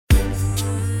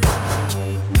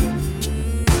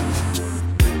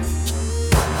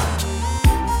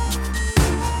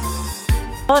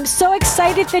Well, I'm so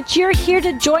excited that you're here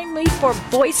to join me for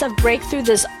Voice of Breakthrough,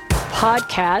 this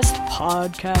podcast.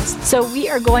 So we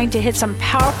are going to hit some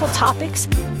powerful topics.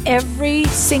 Every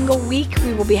single week,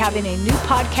 we will be having a new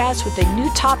podcast with a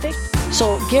new topic.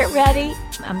 So get ready.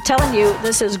 I'm telling you,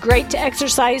 this is great to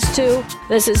exercise to.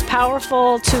 This is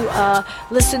powerful to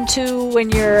listen to when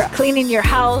you're cleaning your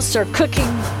house or cooking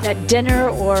at dinner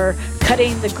or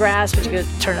cutting the grass, but you can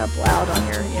turn it up loud on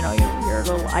your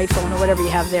little iPhone or whatever you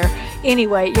have there.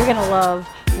 Anyway, you're going to love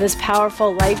this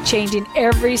powerful, life-changing,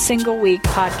 every single week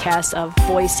podcast of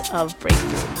Voice of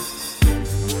Breakthrough.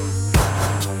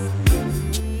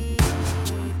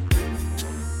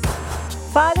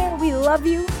 Father, we love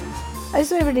you. I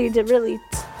just need to really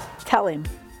tell him,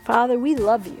 Father, we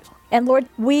love you. And Lord,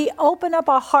 we open up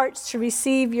our hearts to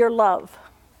receive your love.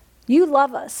 You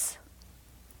love us.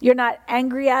 You're not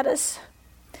angry at us.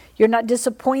 You're not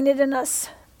disappointed in us.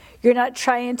 You're not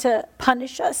trying to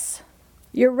punish us.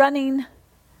 You're running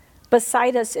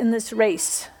beside us in this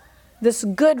race, this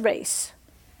good race.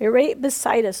 You're right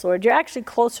beside us, Lord. You're actually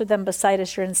closer than beside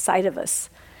us. You're inside of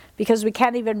us, because we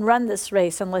can't even run this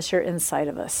race unless you're inside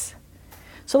of us.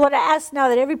 So Lord, I ask now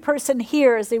that every person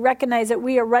here, as they recognize that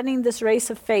we are running this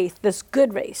race of faith, this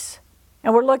good race,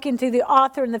 and we're looking to the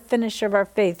author and the finisher of our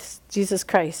faith, Jesus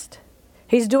Christ.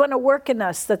 He's doing a work in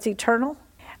us that's eternal.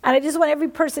 And I just want every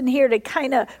person here to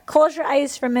kind of close your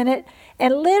eyes for a minute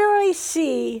and literally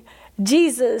see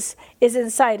Jesus is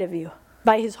inside of you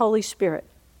by his Holy Spirit.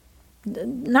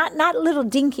 Not little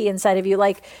dinky inside of you,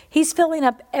 like he's filling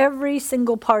up every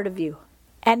single part of you.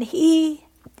 And he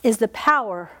is the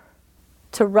power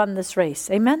to run this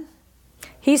race. Amen?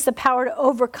 He's the power to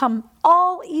overcome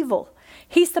all evil.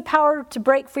 He's the power to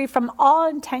break free from all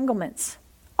entanglements.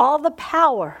 All the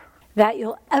power that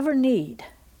you'll ever need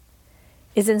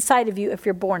is inside of you if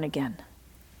you're born again.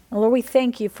 And Lord, we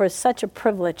thank you for such a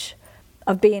privilege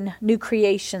of being new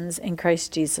creations in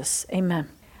Christ Jesus. Amen.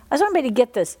 I just want everybody to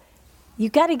get this. You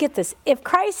got to get this. If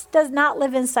Christ does not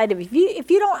live inside of you, if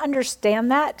you don't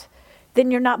understand that,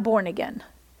 then you're not born again.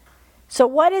 So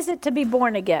what is it to be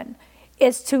born again?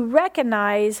 It's to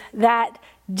recognize that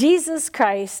Jesus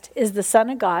Christ is the Son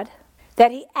of God,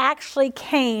 that he actually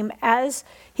came as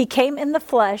he came in the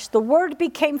flesh. The Word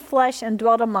became flesh and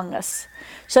dwelt among us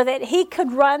so that he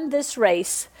could run this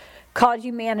race called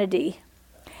humanity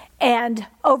and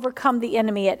overcome the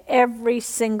enemy at every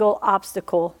single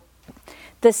obstacle.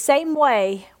 The same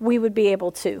way we would be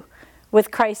able to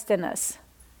with Christ in us.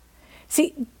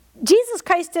 See, Jesus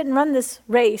Christ didn't run this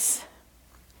race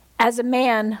as a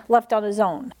man left on his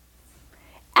own.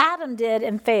 Adam did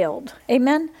and failed.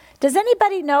 Amen? Does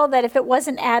anybody know that if it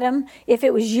wasn't Adam, if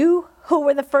it was you who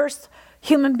were the first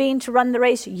human being to run the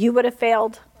race, you would have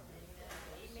failed?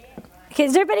 Okay,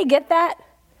 does everybody get that?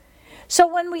 So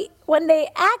when they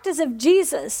act as if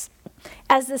Jesus,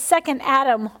 as the second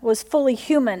Adam, was fully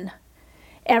human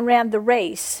and ran the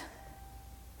race,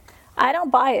 I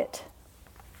don't buy it.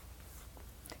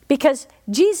 Because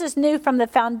Jesus knew from the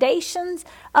foundations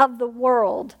of the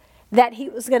world that he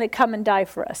was going to come and die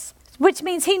for us. Which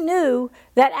means he knew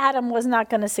that Adam was not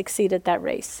going to succeed at that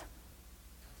race.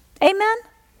 Amen?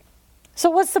 So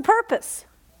what's the purpose?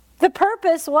 The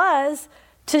purpose was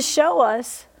to show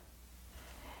us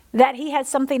that he had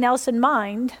something else in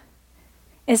mind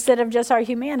instead of just our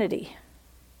humanity.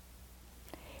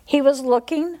 He was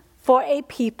looking for a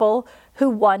people who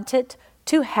wanted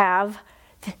to have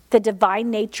the divine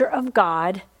nature of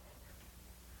God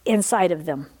inside of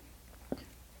them.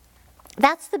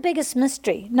 That's the biggest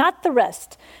mystery, not the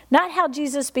rest. Not how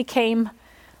Jesus became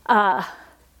the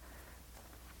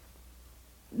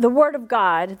Word of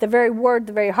God, the very Word,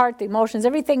 the very heart, the emotions,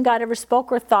 everything God ever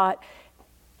spoke or thought,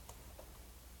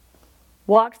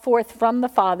 walked forth from the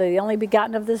Father, the only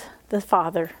begotten of the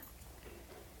Father.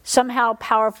 Somehow,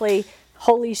 powerfully,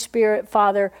 Holy Spirit,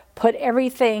 Father, put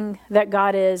everything that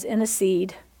God is in a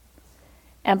seed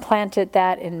and planted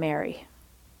that in Mary.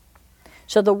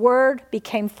 So the Word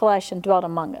became flesh and dwelt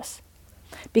among us.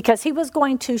 Because he was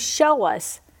going to show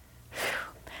us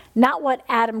not what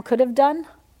Adam could have done.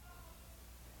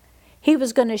 He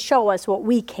was going to show us what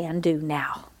we can do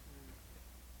now.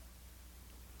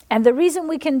 And the reason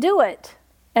we can do it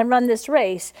and run this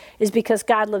race is because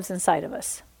God lives inside of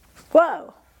us.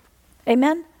 Whoa.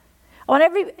 Amen?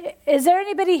 Is there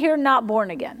anybody here not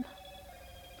born again?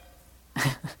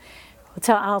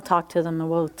 I'll talk to them and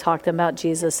we'll talk to them about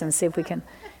Jesus and see if we can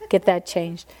get that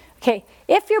changed. Okay,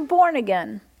 if you're born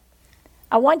again,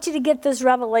 I want you to get this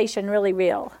revelation really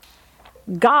real.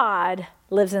 God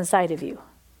lives inside of you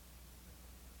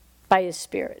by his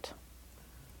Spirit.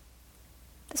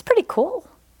 That's pretty cool.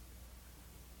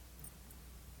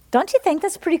 Don't you think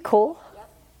that's pretty cool?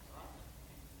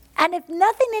 And if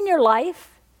nothing in your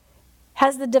life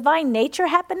has the divine nature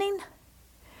happening,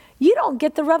 you don't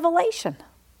get the revelation.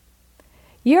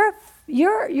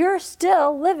 You're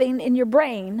still living in your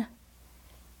brain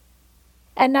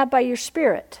and not by your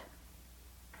spirit.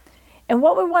 And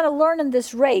what we want to learn in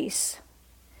this race,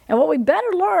 and what we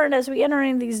better learn as we enter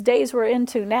in these days we're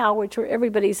into now, which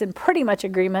everybody's in pretty much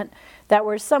agreement that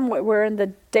we're in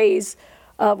the days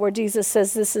where Jesus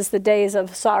says this is the days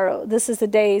of sorrow, this is the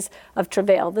days of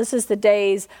travail, this is the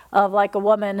days of like a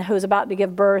woman who's about to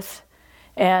give birth,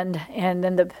 and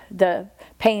then the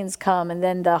pains come, and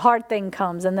then the hard thing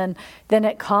comes, and then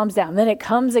it calms down, then it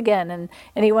comes again. And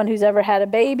anyone who's ever had a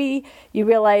baby, you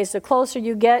realize the closer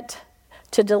you get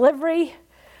to delivery,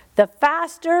 the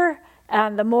faster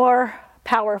and the more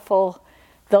powerful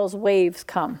those waves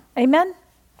come. Amen?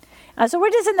 So we're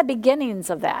just in the beginnings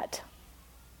of that.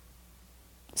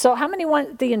 So how many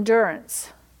want the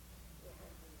endurance?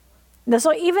 Now,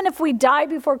 so even if we die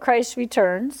before Christ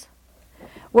returns,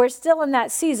 we're still in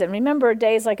that season. Remember, a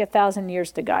day is like 1,000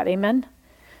 years to God. Amen?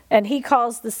 And he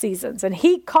calls the seasons. And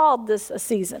he called this a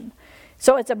season.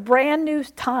 So it's a brand new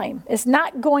time. It's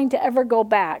not going to ever go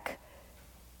back.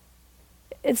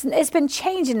 It's been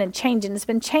changing and changing. It's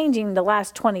been changing the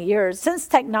last 20 years. Since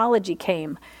technology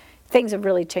came, things have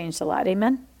really changed a lot.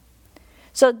 Amen?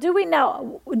 So do we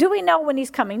know when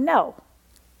he's coming? No.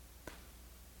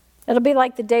 It'll be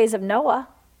like the days of Noah.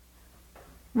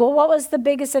 Well, what was the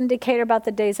biggest indicator about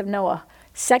the days of Noah?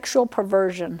 Sexual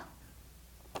perversion.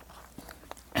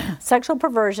 Sexual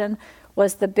perversion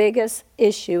was the biggest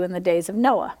issue in the days of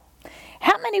Noah.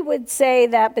 How many would say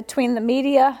that between the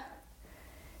media,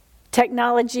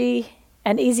 technology,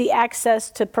 and easy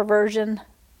access to perversion,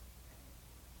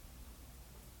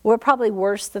 we're probably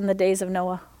worse than the days of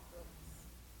Noah?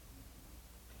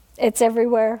 It's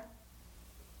everywhere.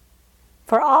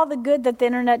 For all the good that the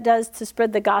internet does to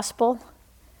spread the gospel,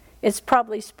 it's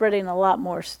probably spreading a lot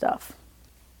more stuff.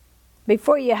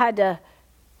 Before you had to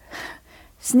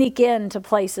sneak into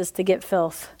places to get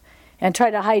filth and try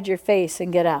to hide your face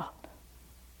and get out.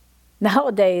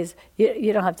 Nowadays,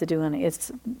 you don't have to do any.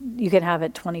 You can have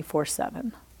it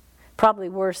 24/7. Probably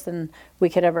worse than we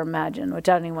could ever imagine, which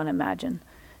I don't even want to imagine.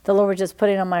 The Lord was just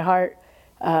putting on my heart.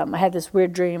 I had this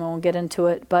weird dream. I won't get into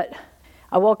it, but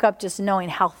I woke up just knowing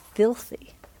how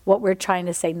filthy what we're trying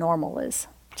to say normal is.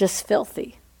 Just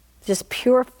filthy. Just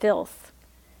pure filth.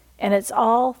 And it's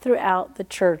all throughout the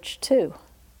church too.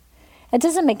 It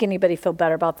doesn't make anybody feel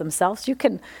better about themselves. You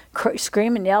can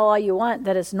scream and yell all you want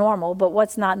that it's normal, but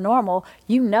what's not normal,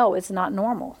 you know it's not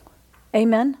normal.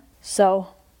 Amen? So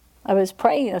I was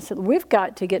praying. I said, we've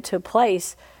got to get to a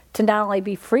place to not only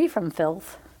be free from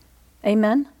filth,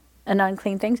 amen, and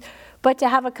unclean things, but to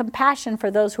have a compassion for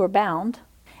those who are bound,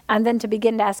 and then to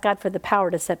begin to ask God for the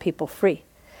power to set people free.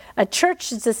 A church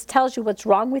that just tells you what's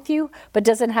wrong with you, but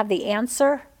doesn't have the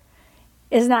answer,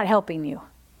 is not helping you.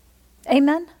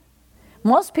 Amen?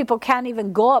 Most people can't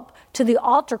even go up to the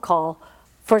altar call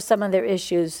for some of their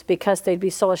issues because they'd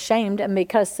be so ashamed and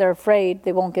because they're afraid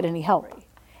they won't get any help.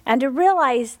 And to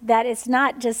realize that it's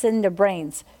not just in their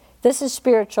brains. This is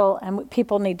spiritual and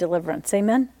people need deliverance.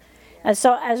 Amen? And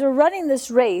so as we're running this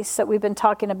race that we've been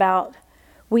talking about,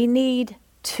 we need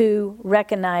to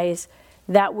recognize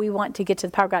that we want to get to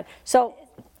the power of God. So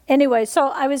anyway, so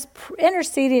I was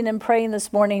interceding and praying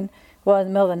this morning. Well, in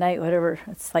the middle of the night, whatever.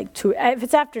 It's like if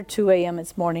it's after 2 a.m.,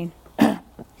 it's morning.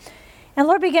 And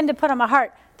Lord began to put on my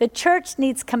heart, the church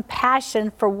needs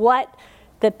compassion for what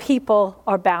the people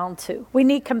are bound to. We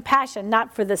need compassion,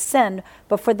 not for the sin,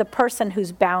 but for the person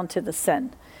who's bound to the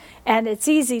sin. And it's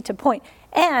easy to point.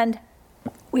 And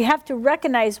we have to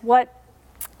recognize what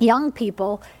young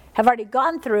people have already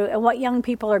gone through and what young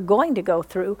people are going to go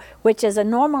through, which is a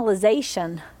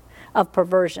normalization of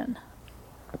perversion.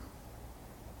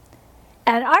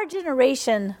 And our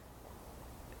generation,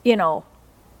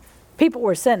 people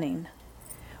were sinning,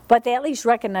 but they at least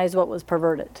recognized what was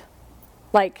perverted.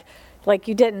 Like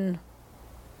you didn't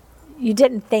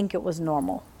think it was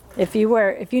normal. If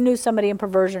you knew somebody in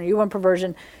perversion or you were in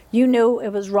perversion, you knew it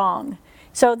was wrong.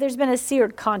 So there's been a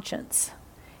seared conscience,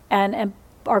 and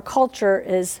our culture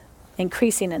is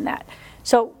increasing in that.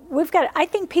 So I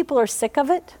think people are sick of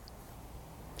it.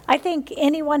 I think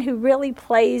anyone who really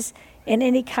plays in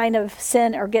any kind of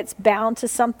sin or gets bound to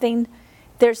something,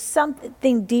 there's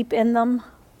something deep in them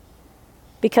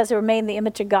because they were made in the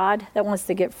image of God that wants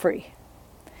to get free.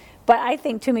 But I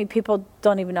think too many people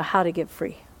don't even know how to get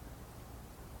free.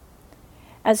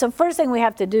 And so first thing we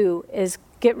have to do is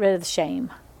get rid of the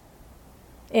shame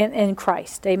in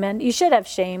Christ. Amen. You should have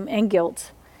shame and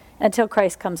guilt until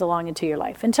Christ comes along into your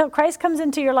life. Until Christ comes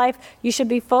into your life, you should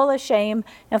be full of shame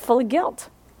and full of guilt.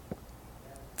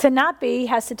 To not be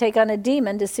has to take on a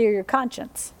demon to sear your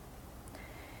conscience.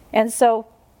 And so,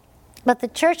 but the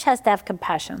church has to have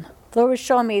compassion. The Lord was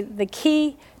showing me the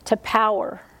key to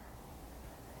power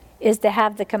is to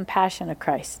have the compassion of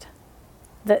Christ.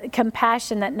 The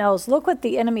compassion that knows, look what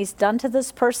the enemy's done to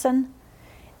this person,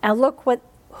 and look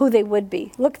who they would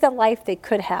be. Look at the life they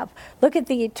could have. Look at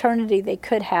the eternity they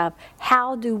could have.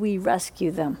 How do we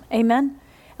rescue them? Amen?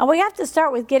 And we have to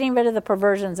start with getting rid of the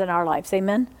perversions in our lives.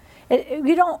 Amen?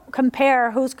 You don't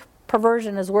compare whose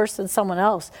perversion is worse than someone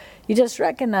else. You just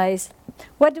recognize,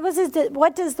 what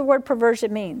does the word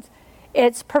perversion mean?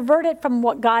 It's perverted from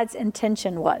what God's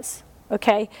intention was.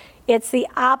 Okay? It's the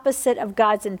opposite of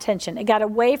God's intention. It got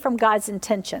away from God's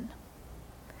intention.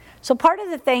 So part of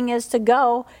the thing is to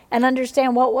go and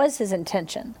understand what was his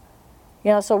intention.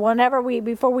 So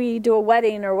before we do a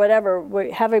wedding or whatever,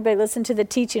 we have everybody listen to the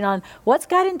teaching on what's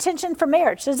God's intention for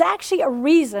marriage. There's actually a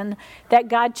reason that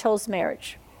God chose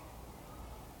marriage.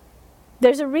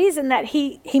 There's a reason that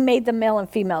he made them male and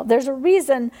female. There's a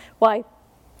reason why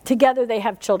together they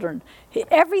have children.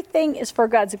 Everything is for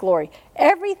God's glory.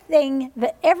 Every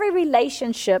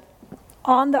relationship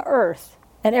on the earth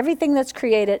and everything that's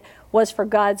created was for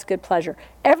God's good pleasure.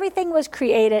 Everything was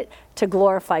created to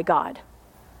glorify God.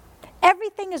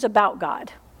 Everything is about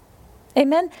God.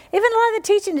 Amen? Even a lot of the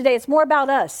teaching today, it's more about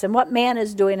us and what man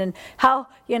is doing and how,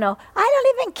 I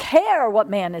don't even care what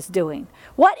man is doing.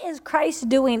 What is Christ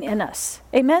doing in us?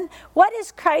 Amen? What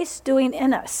is Christ doing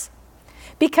in us?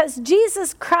 Because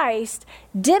Jesus Christ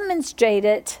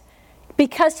demonstrated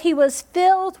because he was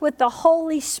filled with the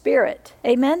Holy Spirit.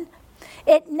 Amen?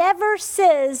 It never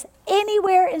says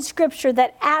anywhere in Scripture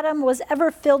that Adam was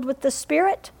ever filled with the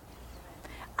Spirit.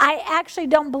 I actually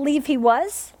don't believe he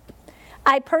was.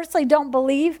 I personally don't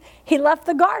believe he left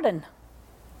the garden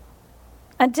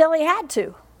until he had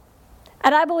to.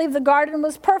 And I believe the garden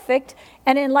was perfect.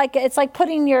 And it's like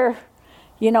putting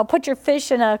put your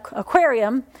fish in an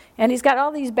aquarium, and he's got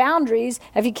all these boundaries.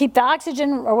 If you keep the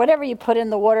oxygen or whatever you put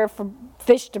in the water for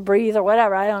fish to breathe or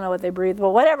whatever, I don't know what they breathe, but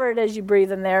whatever it is you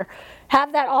breathe in there,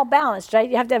 have that all balanced, right?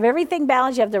 You have to have everything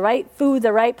balanced. You have the right food,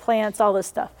 the right plants, all this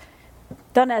stuff.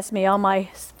 Don't ask me, all my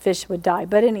fish would die.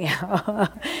 But anyhow,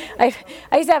 I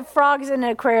used to have frogs in an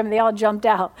aquarium. They all jumped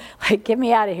out. Like, get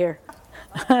me out of here.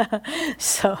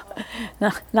 So,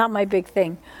 not my big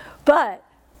thing. But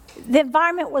the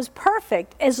environment was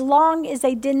perfect as long as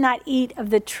they did not eat of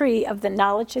the tree of the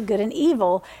knowledge of good and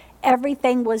evil.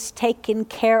 Everything was taken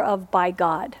care of by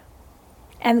God.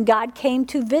 And God came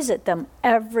to visit them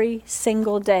every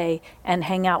single day and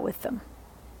hang out with them.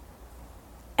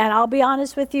 And I'll be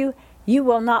honest with you, you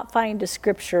will not find a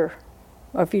scripture,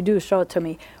 or if you do, show it to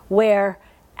me, where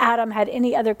Adam had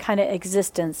any other kind of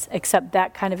existence except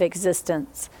that kind of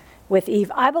existence with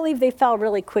Eve. I believe they fell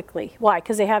really quickly. Why?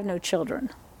 Because they have no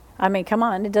children. I mean, come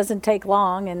on, it doesn't take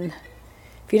long. And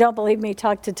if you don't believe me,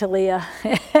 talk to Talia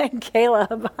and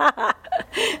Caleb.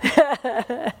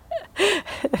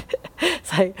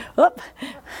 It's like, whoop,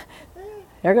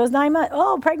 there goes 9 months.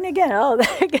 Oh, pregnant again. Oh,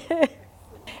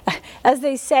 as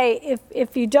they say,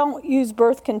 if you don't use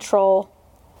birth control,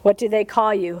 what do they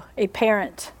call you? A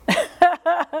parent.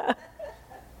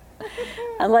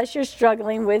 Unless you're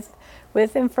struggling with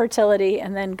infertility,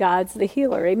 and then God's the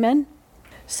healer. Amen?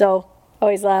 So, I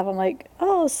always laugh. I'm like,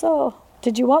 oh, so,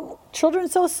 did you want children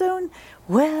so soon?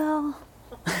 Well.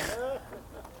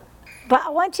 But I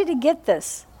want you to get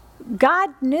this. God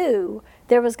knew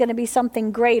there was going to be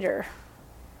something greater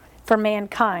for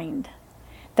mankind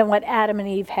than what Adam and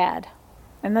Eve had.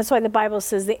 And that's why the Bible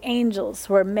says the angels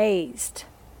were amazed.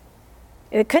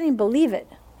 They couldn't even believe it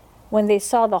when they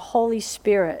saw the Holy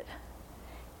Spirit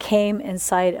came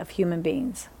inside of human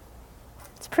beings.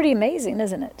 It's pretty amazing,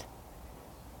 isn't it?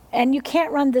 And you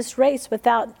can't run this race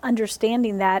without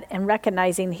understanding that and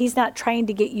recognizing he's not trying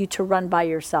to get you to run by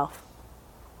yourself.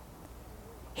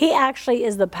 He actually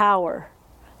is the power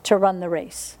to run the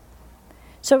race.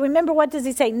 So remember, what does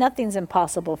he say? Nothing's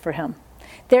impossible for him.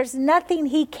 There's nothing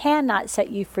he cannot set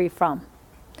you free from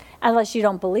unless you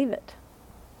don't believe it.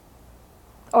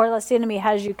 Or unless the enemy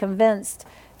has you convinced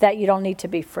that you don't need to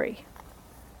be free.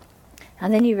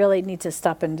 And then you really need to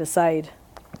stop and decide,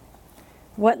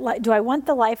 do I want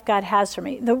the life God has for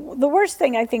me? The worst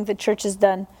thing I think the church has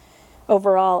done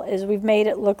overall is we've made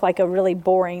it look like a really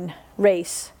boring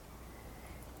race.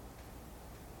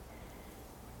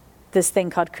 This thing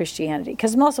called Christianity.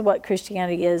 Because most of what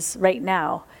Christianity is right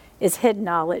now is hidden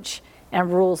knowledge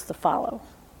and rules to follow.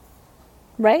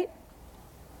 Right?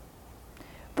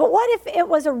 But what if it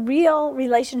was a real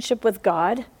relationship with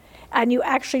God, and you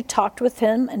actually talked with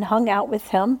him and hung out with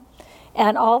him,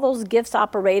 and all those gifts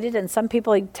operated, and some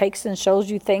people he takes and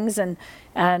shows you things, and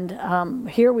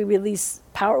here we release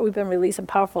power. We've been releasing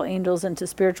powerful angels into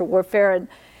spiritual warfare,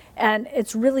 and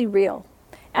it's really real.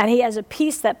 And he has a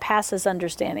peace that passes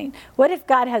understanding. What if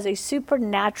God has a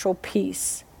supernatural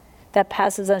peace that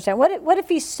passes understanding? What if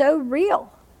he's so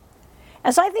real?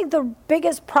 And so I think the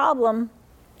biggest problem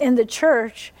in the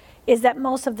church is that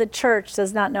most of the church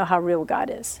does not know how real God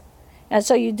is. And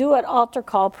so you do an altar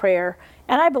call prayer,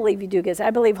 and I believe you do get. I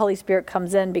believe Holy Spirit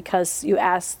comes in because you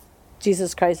ask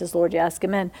Jesus Christ as Lord, you ask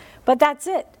him in. But that's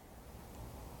it.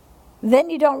 Then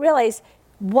you don't realize,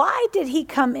 why did he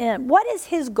come in? What is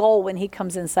his goal when he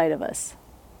comes inside of us?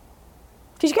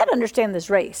 Because you got to understand this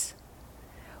race.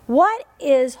 What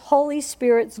is Holy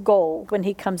Spirit's goal when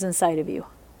he comes inside of you?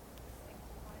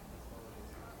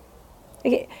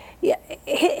 Okay. Yeah,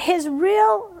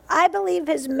 I believe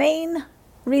his main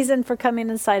reason for coming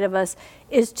inside of us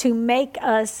is to make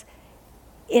us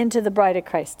into the bride of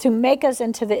Christ, to make us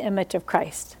into the image of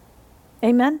Christ.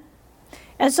 Amen?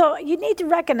 And so you need to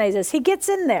recognize this. He gets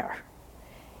in there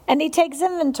and he takes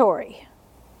inventory.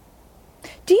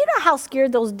 Do you know how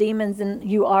scared those demons in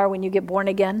you are when you get born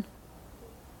again?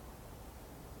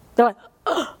 They're like,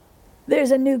 oh,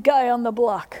 there's a new guy on the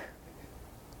block.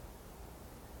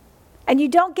 And you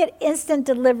don't get instant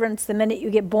deliverance the minute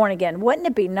you get born again. Wouldn't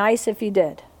it be nice if you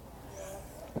did?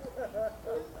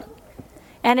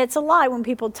 And it's a lie when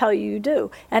people tell you you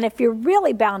do. And if you're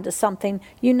really bound to something,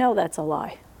 you know that's a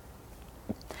lie.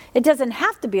 It doesn't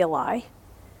have to be a lie.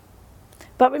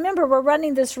 But remember, we're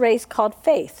running this race called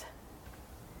faith.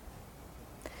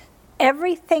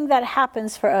 Everything that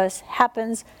happens for us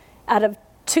happens out of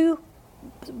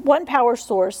one power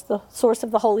source, the source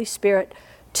of the Holy Spirit,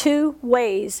 two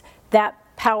ways that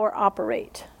power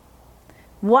operate.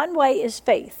 One way is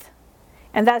faith,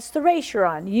 and that's the race you're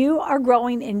on. You are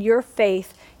growing in your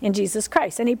faith in Jesus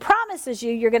Christ, and he promises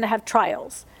you're going to have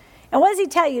trials. And what does he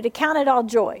tell you? To count it all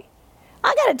joy.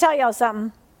 I got to tell y'all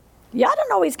something. Y'all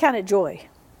don't always count it joy.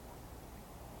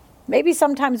 Maybe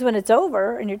sometimes when it's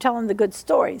over and you're telling the good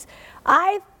stories.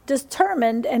 I've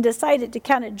determined and decided to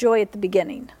count it joy at the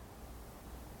beginning.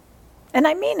 And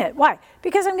I mean it. Why?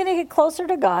 Because I'm going to get closer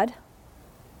to God.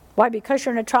 Why? Because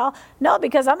you're in a trial? No,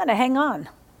 because I'm going to hang on.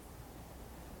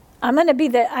 I'm going to be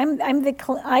I'm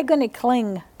going to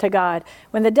cling to God.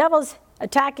 When the devil's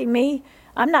attacking me,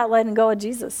 I'm not letting go of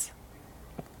Jesus.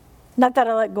 Not that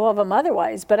I let go of him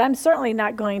otherwise, but I'm certainly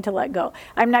not going to let go.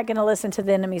 I'm not going to listen to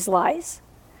the enemy's lies.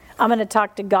 I'm going to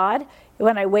talk to God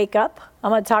when I wake up.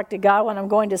 I'm going to talk to God when I'm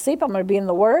going to sleep. I'm going to be in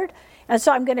the Word. And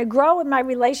so I'm going to grow in my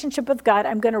relationship with God.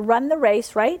 I'm going to run the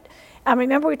race, right? And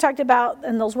remember we talked about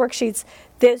in those worksheets,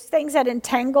 there's things that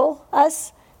entangle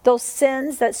us, those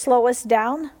sins that slow us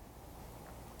down,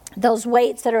 those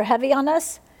weights that are heavy on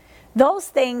us. Those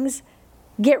things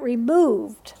get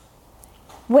removed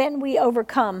when we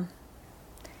overcome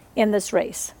in this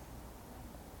race.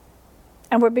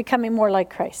 And we're becoming more like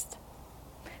Christ.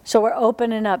 So we're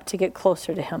opening up to get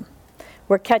closer to him.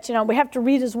 We're catching on. We have to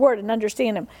read his word and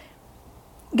understand him.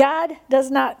 God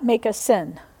does not make us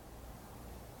sin.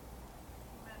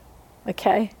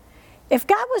 Okay? If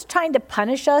God was trying to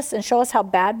punish us and show us how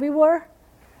bad we were,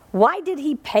 why did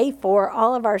he pay for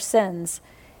all of our sins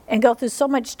and go through so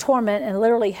much torment and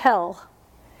literally hell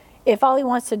if all he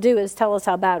wants to do is tell us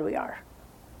how bad we are?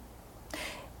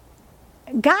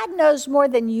 God knows more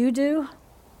than you do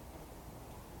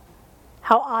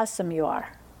how awesome you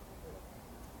are.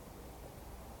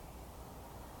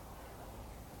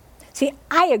 See,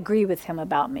 I agree with him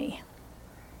about me.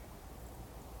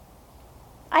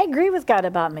 I agree with God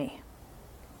about me.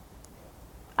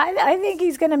 I think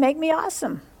he's going to make me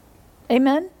awesome.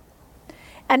 Amen?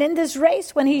 And in this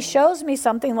race, when he shows me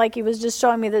something like he was just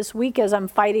showing me this week as I'm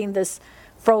fighting this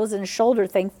frozen shoulder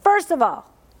thing, first of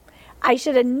all, I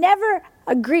should have never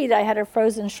agreed I had a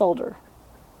frozen shoulder.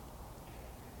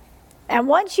 And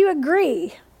once you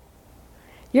agree,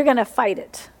 you're going to fight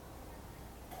it.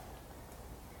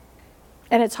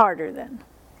 And it's harder then.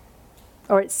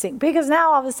 Or it sinks. Because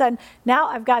now all of a sudden, now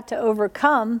I've got to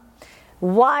overcome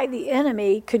why the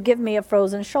enemy could give me a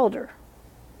frozen shoulder.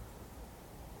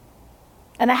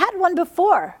 And I had one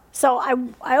before. So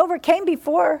I overcame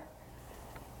before.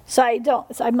 So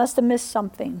I must have missed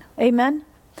something. Amen?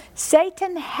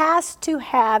 Satan has to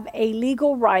have a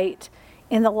legal right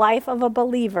in the life of a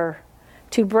believer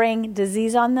to bring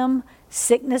disease on them,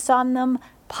 sickness on them,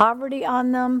 poverty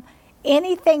on them,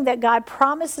 anything that God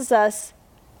promises us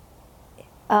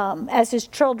as his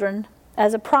children,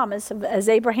 as a promise, as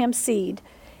Abraham's seed,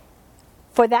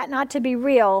 for that not to be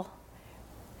real,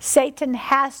 Satan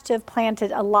has to have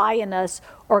planted a lie in us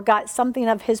or got something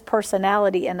of his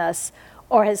personality in us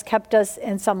or has kept us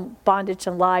in some bondage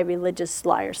and lie, religious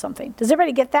lie or something. Does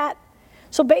everybody get that?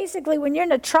 So basically, when you're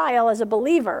in a trial as a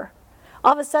believer,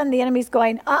 all of a sudden the enemy's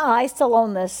going, I still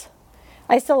own this.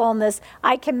 I still own this.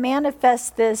 I can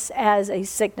manifest this as a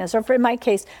sickness. Or in my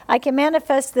case, I can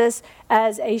manifest this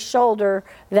as a shoulder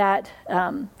that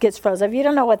gets frozen. If you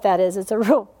don't know what that is, it's a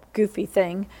real goofy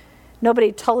thing.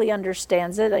 Nobody totally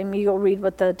understands it. I mean, you'll read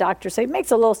what the doctors say. It makes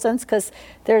a little sense because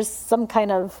there's some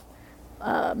kind of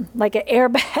like an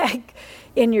airbag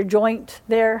in your joint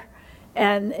there.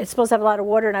 And it's supposed to have a lot of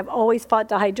water. And I've always fought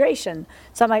dehydration.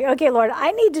 So I'm like, okay, Lord,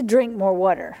 I need to drink more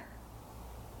water.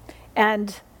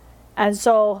 And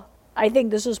so I think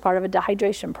this was part of a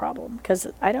dehydration problem because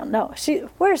I don't know.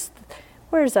 Where's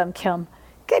Kim?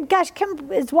 Good gosh,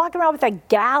 Kim is walking around with a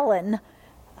gallon.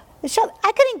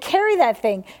 I couldn't carry that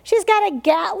thing. She's got a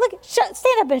gallon. Look, stand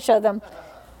up and show them.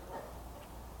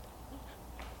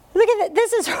 Look at that.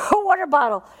 This is her water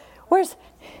bottle.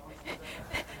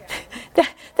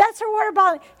 That's her water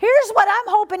bottle. Here's what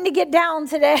I'm hoping to get down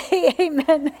today.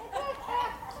 Amen.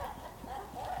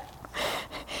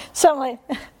 So I'm like,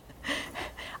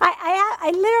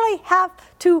 I literally have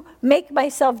to make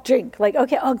myself drink. Like,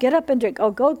 okay, I'll get up and drink.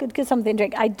 Oh, go get something to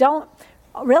drink. I don't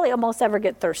really almost ever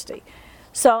get thirsty.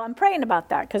 So I'm praying about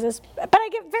that but I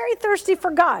get very thirsty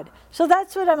for God. So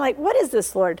that's what I'm like, what is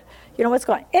this, Lord? You know, what's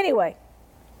going on? Anyway,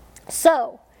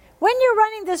 so when you're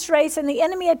running this race and the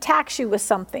enemy attacks you with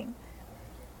something,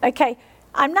 okay,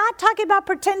 I'm not talking about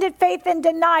pretended faith and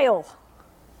denial.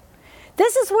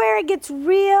 This is where it gets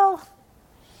real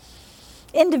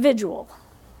individual.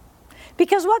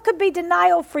 Because what could be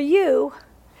denial for you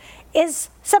is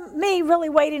me really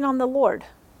waiting on the Lord.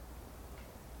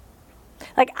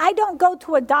 Like, I don't go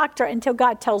to a doctor until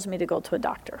God tells me to go to a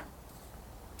doctor.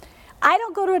 I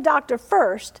don't go to a doctor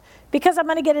first because I'm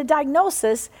going to get a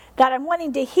diagnosis that I'm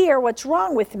wanting to hear what's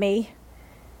wrong with me.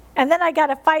 And then I got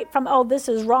to fight from, this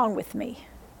is wrong with me.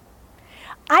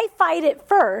 I fight it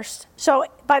first. So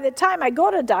by the time I go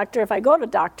to a doctor, if I go to a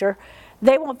doctor,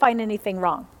 they won't find anything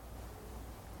wrong.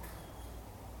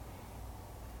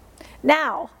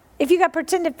 Now, if you got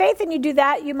pretended faith and you do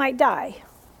that, you might die.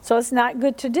 So it's not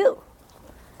good to do.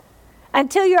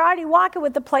 Until you're already walking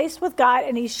with the place with God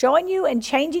and he's showing you and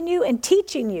changing you and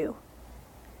teaching you.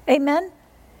 Amen?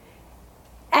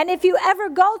 And if you ever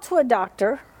go to a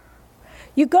doctor,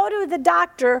 you go to the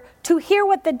doctor to hear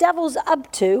what the devil's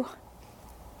up to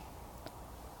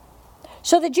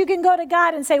so that you can go to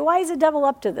God and say, why is the devil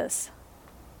up to this?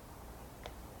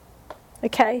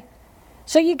 Okay?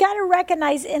 So you got to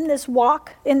recognize in this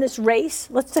walk, in this race,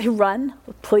 let's say run.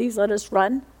 Please let us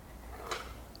run.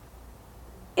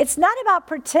 It's not about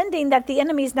pretending that the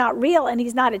enemy's not real and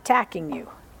he's not attacking you.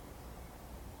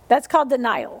 That's called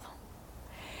denial.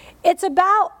 It's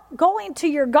about going to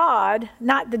your God,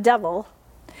 not the devil,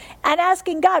 and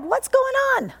asking God, what's going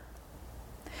on?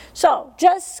 So,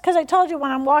 just because I told you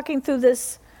when I'm walking through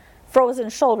this frozen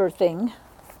shoulder thing.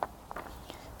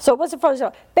 So what's a frozen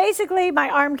shoulder? Basically, my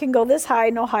arm can go this high,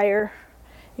 no higher.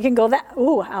 It can go that,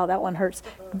 ooh, ow, that one hurts.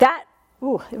 That,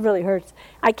 ooh, it really hurts.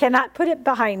 I cannot put it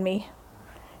behind me.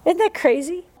 Isn't that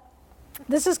crazy?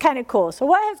 This is kind of cool. So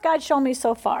what has God shown me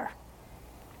so far?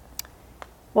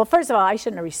 Well, first of all, I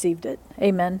shouldn't have received it.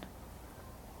 Amen.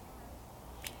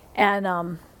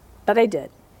 And, but I did.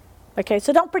 Okay,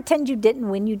 so don't pretend you didn't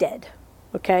when you did.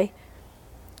 Okay?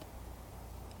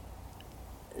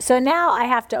 So now I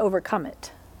have to overcome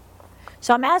it.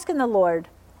 So I'm asking the Lord,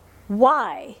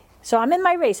 why? So I'm in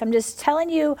my race. I'm just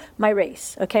telling you my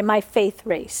race. Okay, my faith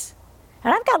race.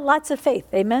 And I've got lots of faith,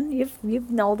 amen? You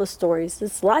know the stories.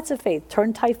 It's lots of faith.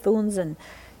 Turn typhoons and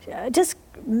just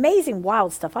amazing,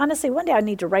 wild stuff. Honestly, one day I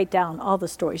need to write down all the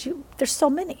stories. There's so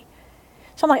many.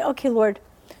 So I'm like, okay, Lord.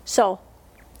 So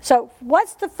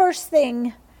what's the first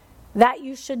thing that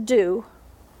you should do?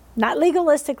 Not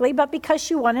legalistically, but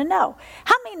because you want to know.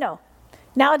 How many know?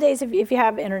 Nowadays, if you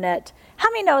have internet,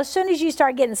 how many know as soon as you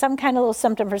start getting some kind of little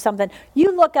symptom for something,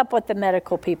 you look up what the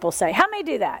medical people say? How many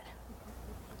do that?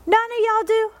 None of y'all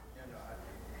do?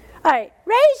 All right,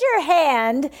 raise your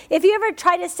hand if you ever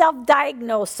try to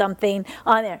self-diagnose something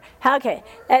on there. Okay.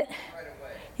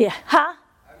 Yeah, huh?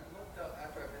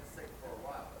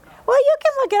 Well, you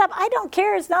can look it up. I don't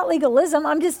care. It's not legalism.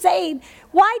 I'm just saying,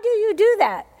 why do you do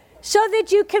that? So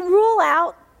that you can rule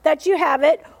out that you have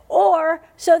it, or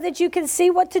so that you can see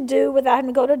what to do without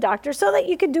having to go to a doctor, so that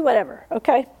you can do whatever,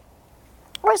 okay?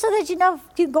 Or so that you know,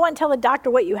 you go and tell the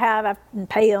doctor what you have and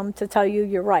pay them to tell you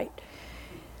you're right.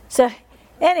 So,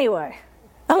 anyway,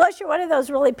 Unless you're one of those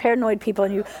really paranoid people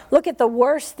and you look at the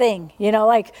worst thing,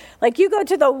 like you go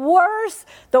to the worst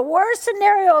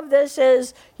scenario of this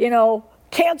is,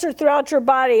 cancer throughout your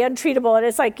body, untreatable. And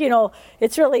it's like,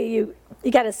 it's really, you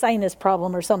got a sinus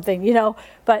problem or something,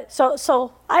 But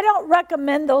so I don't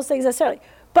recommend those things necessarily.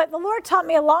 But the Lord taught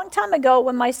me a long time ago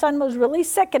when my son was really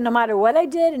sick, and no matter what I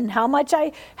did and how much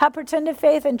I had pretended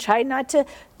faith and tried not to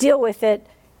deal with it,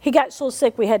 he got so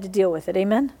sick we had to deal with it.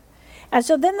 Amen? And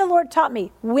so then the Lord taught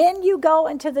me, when you go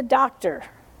into the doctor,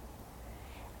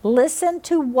 listen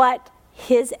to what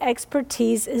his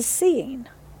expertise is seeing.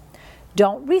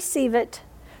 Don't receive it.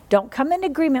 Don't come in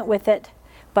agreement with it,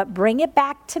 but bring it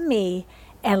back to me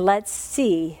and let's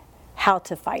see how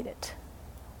to fight it.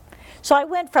 So I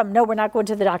went from, no, we're not going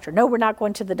to the doctor. No, we're not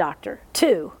going to the doctor.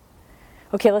 To,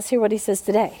 okay, let's hear what he says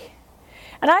today.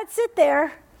 And I'd sit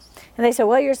there and they said,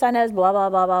 well, your son has blah, blah,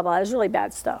 blah, blah, blah. It was really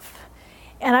bad stuff.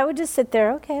 And I would just sit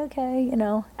there, okay.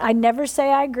 I'd never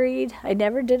say I agreed. I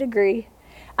never did agree.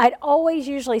 I'd always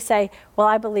usually say, well,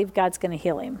 I believe God's going to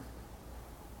heal him.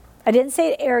 I didn't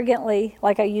say it arrogantly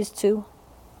like I used to,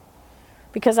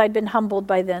 because I'd been humbled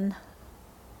by then.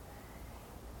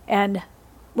 And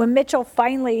when Mitchell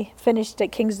finally finished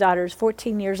at King's Daughters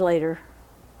 14 years later,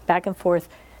 back and forth,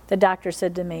 the doctor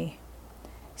said to me,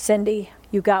 Cindy,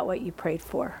 you got what you prayed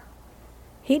for.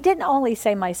 He didn't only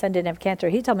say my son didn't have cancer.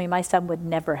 He told me my son would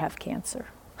never have cancer.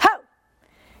 How?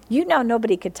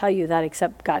 Nobody could tell you that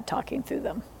except God talking through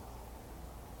them.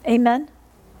 Amen?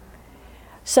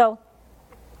 So,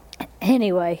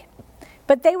 anyway,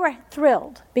 but they were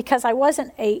thrilled because I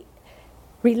wasn't a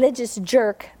religious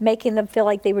jerk making them feel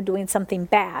like they were doing something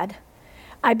bad.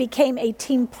 I became a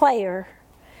team player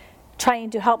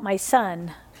trying to help my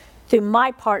son through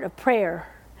my part of prayer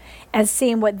and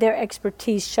seeing what their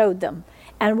expertise showed them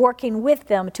and working with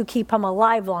them to keep him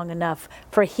alive long enough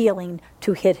for healing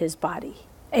to hit his body.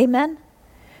 Amen?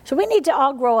 So we need to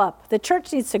all grow up. The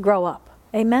church needs to grow up.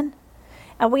 Amen?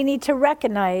 And we need to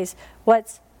recognize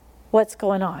what's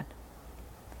going on.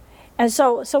 And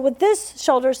so with this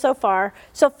shoulder so far,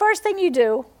 so first thing you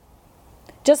do,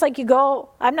 just like you go,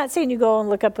 I'm not saying you go and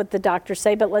look up what the doctors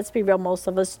say, but let's be real, most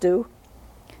of us do.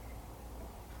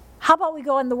 How about we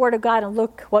go in the Word of God and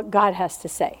look what God has to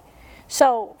say?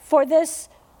 So for this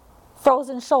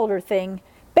frozen shoulder thing,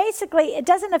 basically it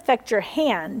doesn't affect your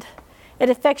hand, it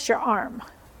affects your arm.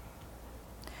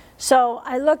 So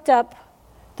I looked up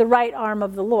the right arm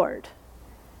of the Lord,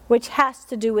 which has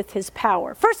to do with his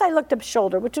power. First I looked up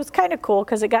shoulder, which was kind of cool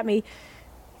because it got me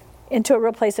into a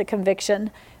real place of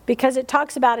conviction, because it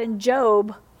talks about in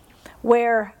Job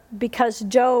because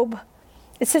Job,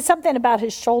 it says something about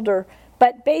his shoulder,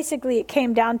 but basically it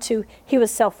came down to he was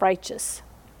self-righteous.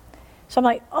 So I'm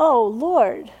like, oh,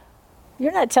 Lord,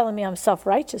 you're not telling me I'm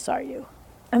self-righteous, are you?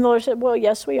 And the Lord said, well,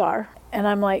 yes, we are. And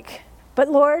I'm like, but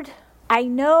Lord, I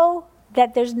know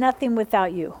that there's nothing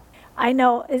without you. I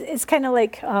know, it's kind of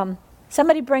like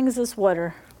somebody brings us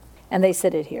water and they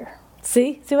sit it here.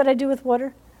 See what I do with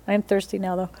water? I'm thirsty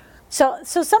now though. So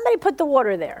somebody put the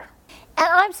water there. And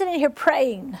I'm sitting here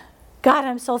praying, God,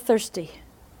 I'm so thirsty.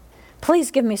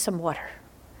 Please give me some water.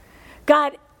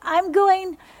 God, I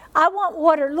want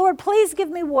water. Lord, please give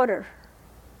me water.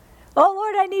 Oh,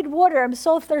 Lord, I need water. I'm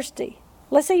so thirsty.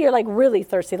 Let's say you're like really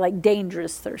thirsty, like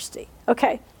dangerous thirsty.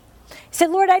 Okay. He said,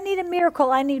 Lord, I need a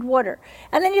miracle. I need water.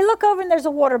 And then you look over and there's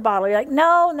a water bottle. You're like,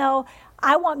 no,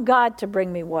 I want God to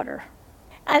bring me water.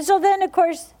 And so then, of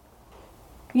course,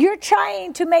 you're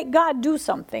trying to make God do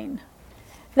something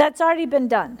that's already been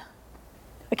done.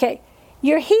 Okay.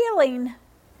 Your healing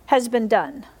has been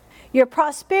done. Your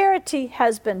prosperity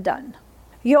has been done.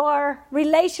 Your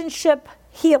relationship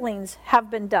healings have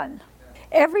been done.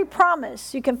 Every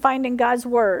promise you can find in God's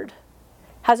word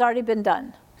has already been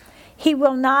done. He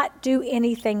will not do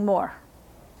anything more.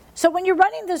 So when you're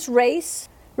running this race,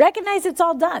 recognize it's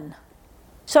all done.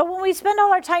 So when we spend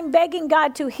all our time begging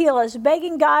God to heal us,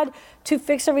 begging God to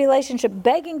fix a relationship,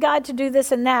 begging God to do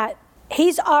this and that,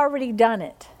 He's already done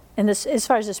it in this, as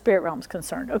far as the spirit realm is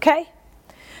concerned, okay?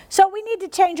 So we need to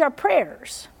change our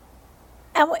prayers.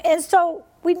 And so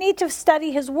we need to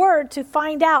study His Word to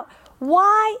find out,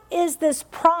 why is this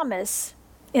promise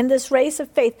in this race of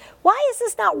faith, why is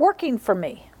this not working for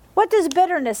me? What does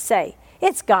bitterness say?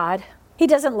 It's God. He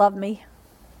doesn't love me.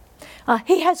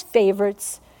 He has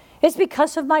favorites. It's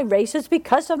because of my race. It's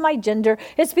because of my gender.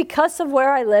 It's because of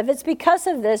where I live. It's because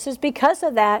of this. It's because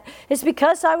of that. It's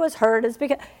because I was hurt. It's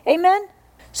because, amen?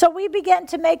 So we begin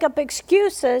to make up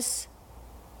excuses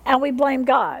and we blame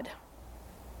God,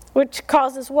 which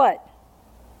causes what?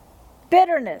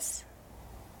 Bitterness.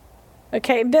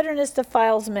 Okay, bitterness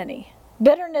defiles many.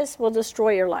 Bitterness will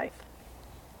destroy your life.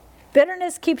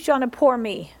 Bitterness keeps you on a poor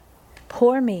me.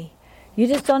 Poor me. You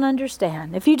just don't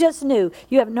understand. If you just knew,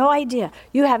 you have no idea.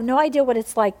 You have no idea what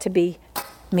it's like to be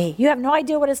me. You have no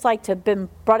idea what it's like to have been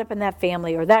brought up in that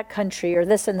family or that country or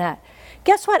this and that.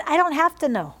 Guess what? I don't have to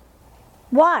know.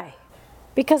 Why?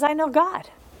 Because I know God.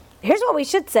 Here's what we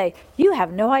should say. You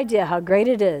have no idea how great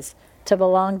it is to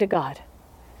belong to God.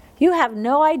 You have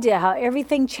no idea how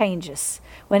everything changes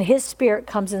when His Spirit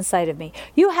comes inside of me.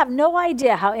 You have no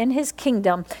idea how in His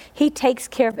kingdom He takes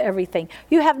care of everything.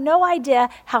 You have no idea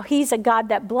how He's a God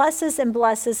that blesses and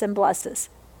blesses and blesses.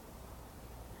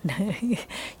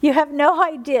 You have no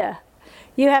idea.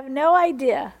 You have no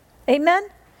idea. Amen?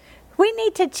 We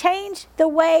need to change the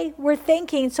way we're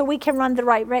thinking so we can run the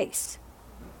right race.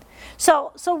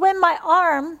 So when my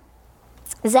arm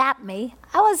zapped me,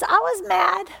 I was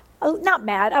mad. Not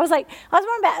mad. I was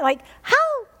more mad. Like,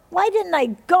 why didn't I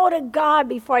go to God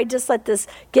before I just let this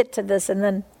get to this?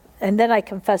 And then I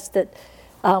confessed it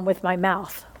with my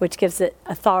mouth, which gives it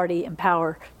authority and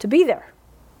power to be there.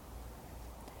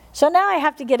 So now I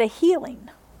have to get a healing.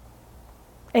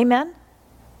 Amen?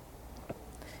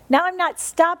 Now I'm not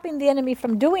stopping the enemy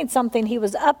from doing something he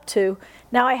was up to.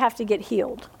 Now I have to get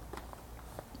healed.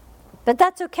 But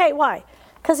that's okay. Why?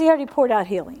 Because he already poured out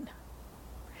healing.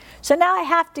 So now I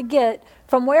have to get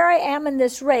from where I am in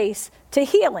this race to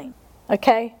healing.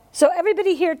 Okay? So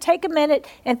everybody here, take a minute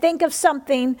and think of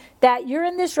something that you're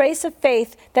in this race of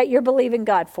faith that you're believing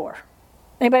God for.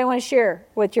 Anybody want to share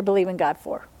what you're believing God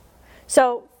for?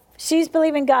 So she's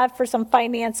believing God for some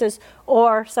finances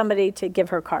or somebody to give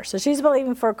her a car. So she's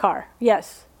believing for a car.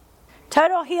 Yes.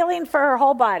 Total healing for her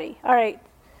whole body. All right.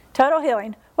 Total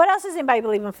healing. What else is anybody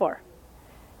believing for?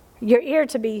 Your ear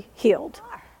to be healed.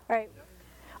 All right.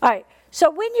 All right.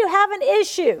 So when you have an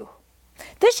issue,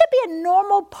 this should be a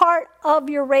normal part of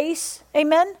your race.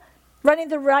 Amen? Running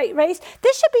the right race.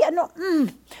 This should be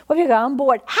what do you go? I'm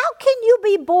bored. How can you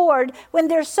be bored when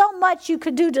there's so much you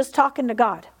could do just talking to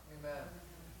God? Amen.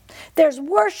 There's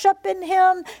worship in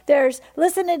Him. There's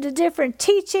listening to different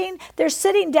teaching. There's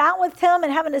sitting down with Him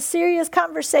and having a serious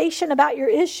conversation about your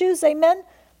issues. Amen?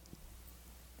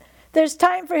 There's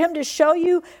time for Him to show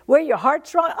you where your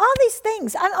heart's wrong. All these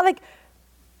things. I'm like,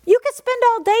 you could spend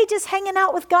all day just hanging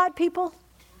out with God, people.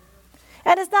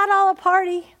 And it's not all a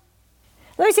party.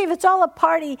 Let me see, if it's all a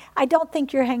party, I don't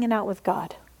think you're hanging out with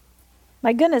God.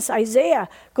 My goodness, Isaiah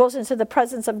goes into the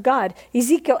presence of God.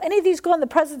 Ezekiel, any of these go in the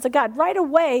presence of God. Right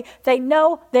away, they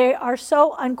know they are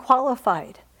so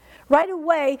unqualified. Right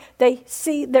away, they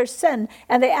see their sin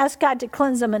and they ask God to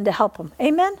cleanse them and to help them.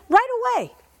 Amen? Right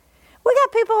away. We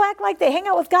got people who act like they hang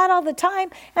out with God all the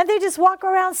time and they just walk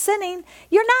around sinning.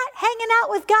 You're not hanging out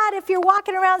with God if you're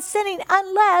walking around sinning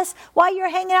unless while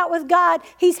you're hanging out with God,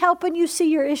 He's helping you see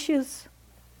your issues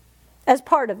as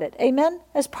part of it. Amen?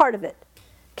 As part of it.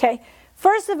 Okay?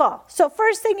 First of all, so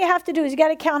first thing you have to do is you got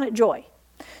to count it joy.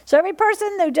 So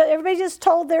everybody just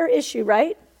told their issue,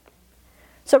 right?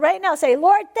 So right now say,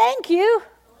 Lord, thank you,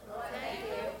 Lord, thank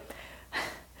you.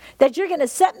 That you're going to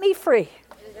set me free.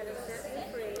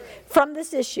 From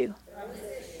this issue.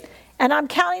 And I'm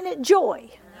counting it joy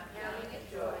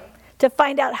to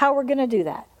find out how we're going to do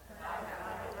that.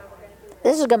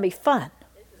 This is going to be fun.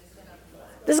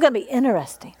 This is going to be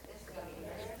interesting.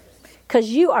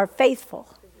 Because you are faithful.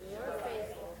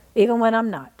 Even when I'm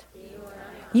not.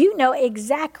 You know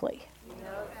exactly.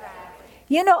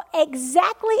 You know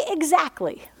exactly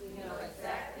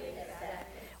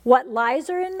what lies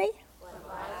are in me.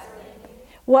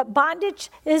 What bondage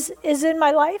is in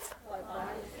my life.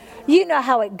 You know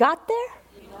how it got there.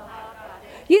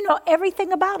 You know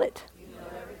everything about it.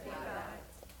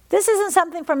 This isn't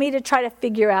something for me to try to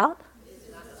figure out.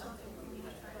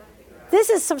 This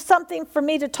is something for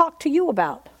me to talk to you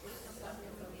about.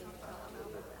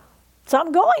 So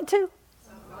I'm going to.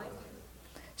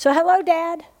 So hello,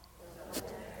 Dad.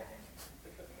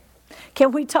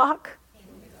 Can we talk?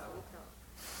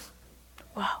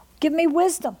 Wow. Give me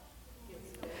wisdom.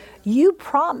 You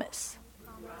promise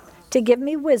to give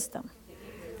me wisdom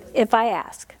if I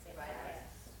ask.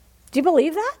 Do you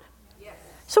believe that? Yes.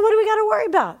 So what do we got to worry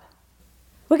about?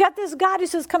 We got this God who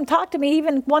says, come talk to me.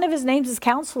 Even one of His names is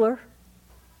Counselor.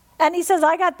 And He says,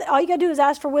 all you got to do is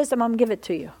ask for wisdom. I'm going to give it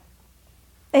to you.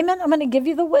 Amen. I'm going to give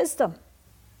you the wisdom.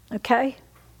 Okay?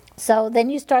 So then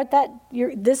you start that.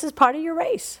 This is part of your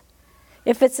race.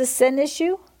 If it's a sin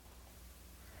issue,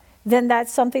 then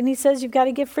that's something He says you've got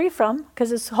to get free from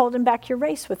because it's holding back your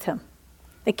race with Him.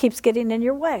 It keeps getting in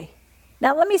your way.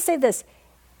 Now, let me say this.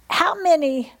 How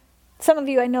many, some of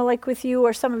you I know like with you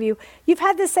or some of you, you've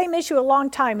had the same issue a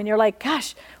long time and you're like,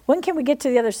 gosh, when can we get to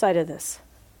the other side of this?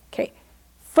 Okay.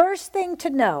 First thing to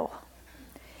know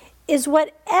is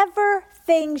whatever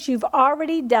things you've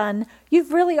already done,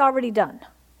 you've really already done.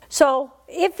 So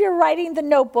if you're writing the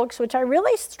notebooks, which I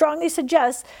really strongly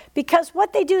suggest, because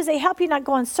what they do is they help you not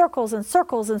go in circles and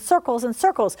circles and circles and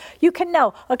circles. You can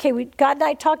know, okay, God and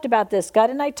I talked about this. God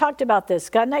and I talked about this.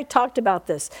 God and I talked about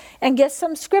this. And get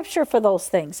some scripture for those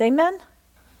things. Amen?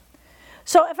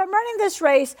 So if I'm running this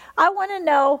race, I want to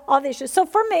know all the issues. So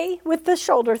for me, with the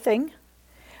shoulder thing,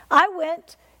 I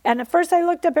went, and at first I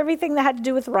looked up everything that had to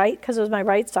do with right, because it was my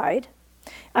right side.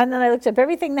 And then I looked up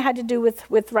everything that had to do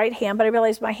with right hand, but I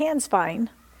realized my hand's fine.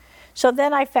 So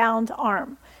then I found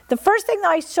arm. The first thing that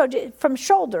I showed you from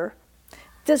shoulder,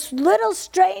 this little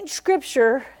strange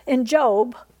scripture in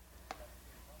Job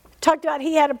talked about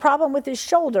he had a problem with his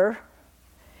shoulder,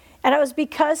 and it was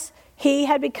because he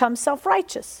had become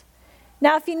self-righteous.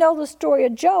 Now, if you know the story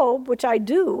of Job, which I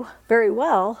do very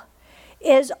well,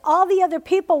 is all the other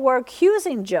people were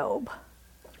accusing Job,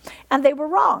 and they were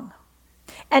wrong.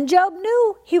 And Job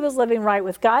knew he was living right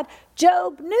with God.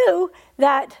 Job knew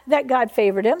that God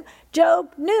favored him.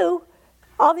 Job knew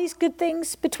all these good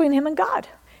things between him and God.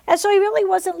 And so he really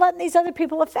wasn't letting these other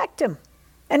people affect him.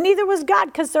 And neither was God,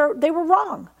 because they were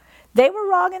wrong. They were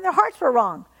wrong and their hearts were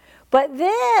wrong. But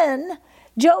then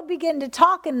Job began to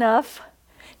talk enough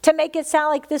to make it sound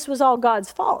like this was all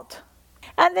God's fault.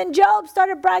 And then Job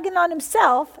started bragging on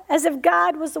himself as if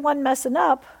God was the one messing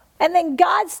up. And then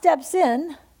God steps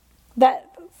in.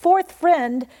 That fourth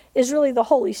friend is really the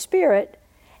Holy Spirit,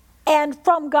 and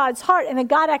from God's heart. And then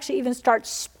God actually even starts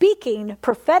speaking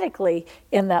prophetically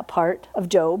in that part of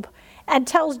Job and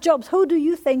tells Job, who do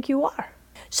you think you are?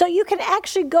 So you can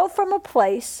actually go from a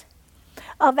place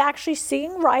of actually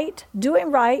seeing right, doing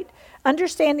right,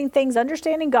 understanding things,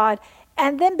 understanding God,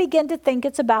 and then begin to think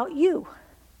it's about you.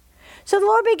 So the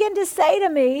Lord began to say to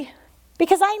me,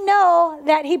 because I know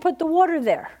that he put the water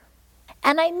there,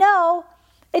 and I know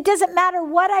it doesn't matter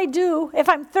what I do if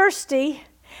I'm thirsty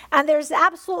and there's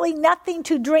absolutely nothing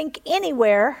to drink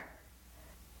anywhere,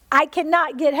 I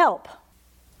cannot get help,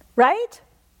 right?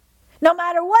 No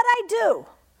matter what I do.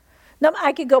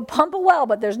 I could go pump a well,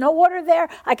 but there's no water there.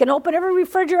 I can open every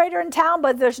refrigerator in town,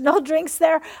 but there's no drinks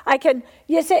there.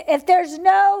 If there's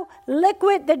no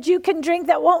liquid that you can drink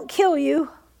that won't kill you,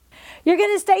 you're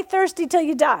going to stay thirsty till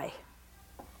you die,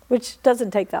 which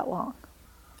doesn't take that long,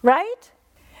 right?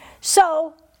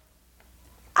 So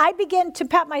I began to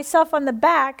pat myself on the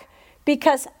back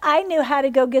because I knew how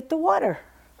to go get the water.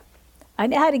 I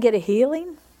knew how to get a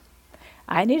healing.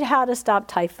 I knew how to stop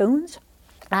typhoons.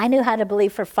 I knew how to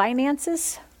believe for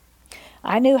finances.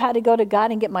 I knew how to go to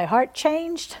God and get my heart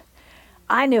changed.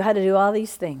 I knew how to do all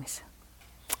these things.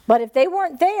 But if they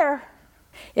weren't there,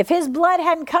 if his blood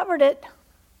hadn't covered it,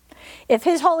 if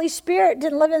his Holy Spirit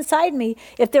didn't live inside me,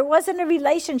 if there wasn't a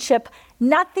relationship,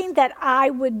 nothing that I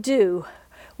would do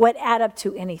would add up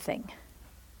to anything.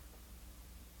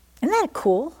 Isn't that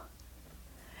cool?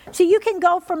 See, you can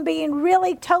go from being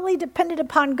really totally dependent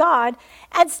upon God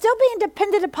and still being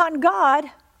dependent upon God,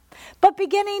 but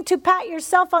beginning to pat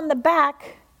yourself on the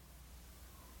back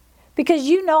because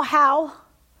you know how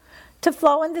to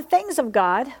flow in the things of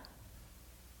God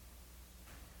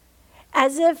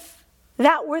as if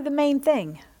that were the main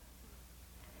thing.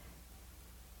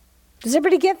 Does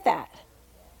everybody get that?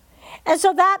 And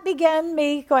so that began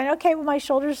me going, okay, well, my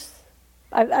shoulders,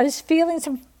 I was feeling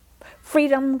some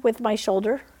freedom with my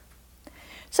shoulder.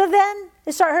 So then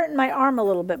it started hurting my arm a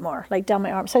little bit more, like down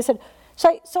my arm. So I said,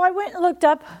 so I went and looked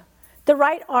up the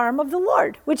right arm of the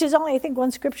Lord, which is only, I think,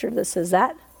 one scripture that says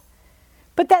that.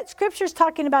 But that scripture is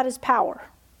talking about his power.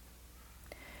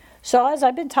 So as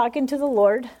I've been talking to the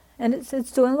Lord, and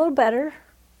it's doing a little better,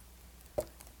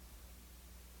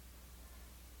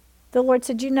 the Lord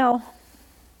said,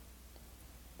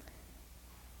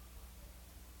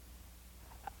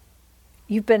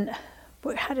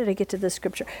 how did I get to this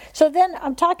scripture? So then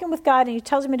I'm talking with God, and he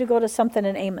tells me to go to something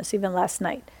in Amos, even last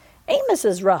night. Amos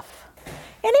is rough.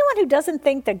 Anyone who doesn't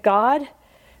think that God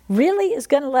really is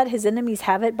going to let his enemies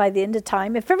have it by the end of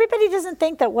time, if everybody doesn't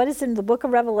think that what is in the book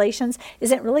of Revelations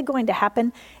isn't really going to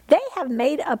happen, they have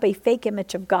made up a fake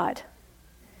image of God.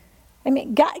 I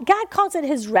mean, God calls it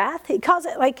his wrath. He calls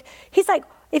it he's like,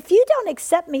 if you don't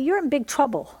accept me, you're in big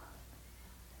trouble.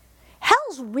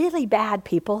 Hell's really bad,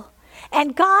 people.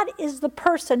 And God is the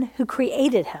person who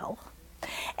created hell.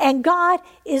 And God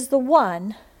is the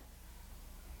one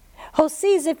who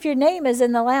sees if your name is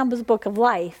in the Lamb's book of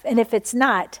life. And if it's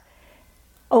not,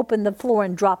 open the floor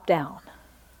and drop down.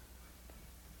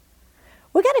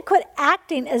 We've got to quit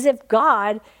acting as if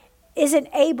God isn't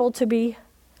able to be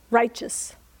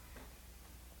righteous.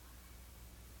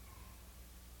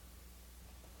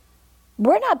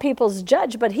 We're not people's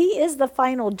judge, but he is the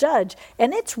final judge,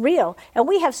 and it's real. And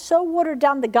we have so watered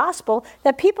down the gospel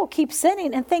that people keep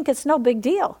sinning and think it's no big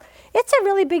deal. It's a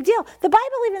really big deal. The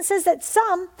Bible even says that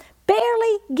some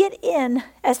barely get in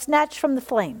as snatched from the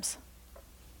flames.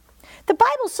 The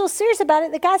Bible's so serious about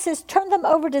it that God says, turn them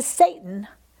over to Satan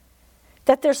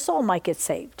that their soul might get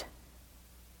saved.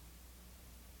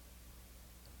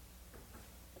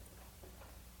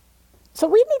 So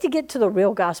we need to get to the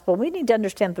real gospel. We need to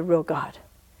understand the real God.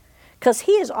 Because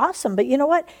he is awesome. But you know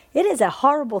what? It is a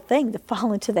horrible thing to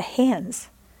fall into the hands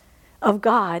of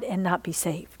God and not be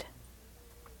saved.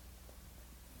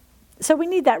 So we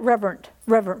need that reverent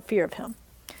fear of him.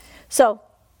 So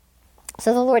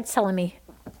the Lord's telling me,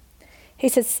 he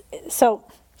says, so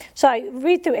I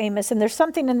read through Amos, and there's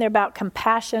something in there about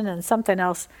compassion and something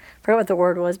else. I forget what the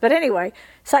word was. But anyway,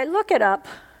 so I look it up.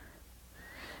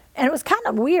 And it was kind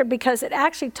of weird because it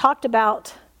actually talked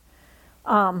about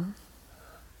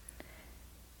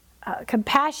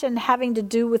compassion having to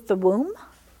do with the womb.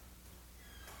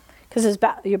 Because there's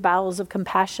your bowels of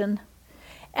compassion.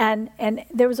 And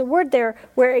there was a word there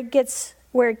where it gets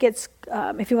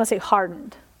if you want to say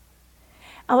hardened.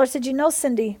 And the Lord said,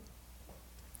 Cindy,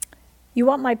 you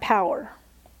want my power.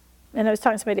 And I was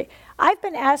talking to somebody. I've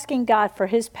been asking God for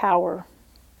his power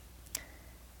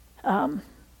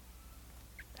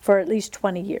for at least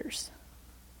 20 years.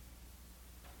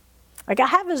 Like I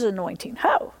have his anointing.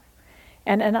 How?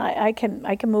 And I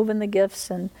can move in the gifts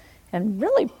and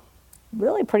really,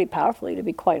 really pretty powerfully, to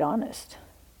be quite honest.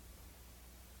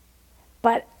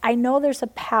 But I know there's a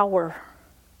power.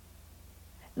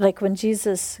 Like when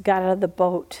Jesus got out of the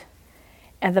boat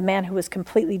and the man who was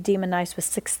completely demonized with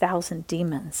 6,000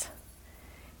 demons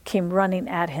came running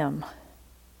at him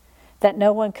that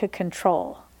no one could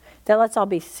control. That let's all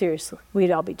be serious.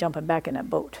 We'd all be jumping back in that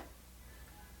boat.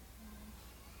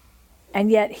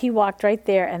 And yet he walked right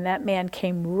there, and that man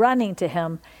came running to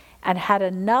him and had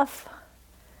enough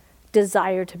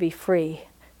desire to be free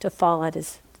to fall at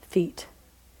his feet.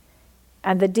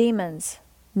 And the demons,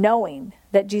 knowing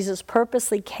that Jesus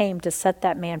purposely came to set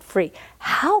that man free.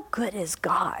 How good is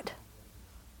God?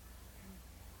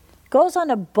 Goes on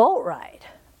a boat ride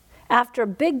after a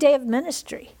big day of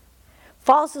ministry.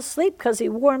 Falls asleep because he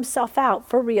wore himself out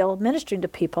for real, ministering to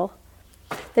people.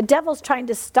 The devil's trying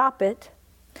to stop it.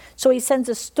 So he sends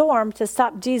a storm to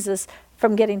stop Jesus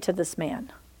from getting to this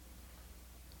man.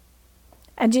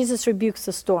 And Jesus rebukes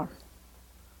the storm.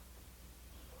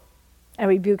 And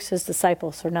rebukes his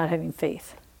disciples for not having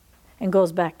faith. And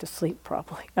goes back to sleep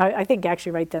probably. I think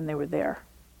actually right then they were there.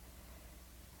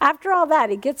 After all that,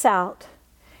 he gets out.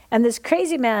 And this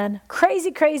crazy man,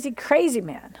 crazy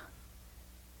man,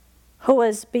 who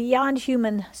was beyond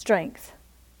human strength,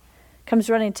 comes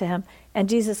running to him, and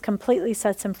Jesus completely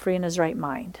sets him free in his right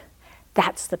mind.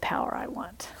 That's the power I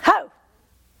want. How?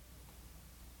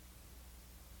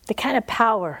 The kind of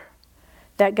power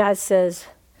that God says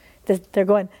that they're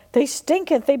going, they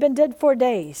stinketh, they've been dead 4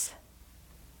 days.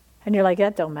 And you're like,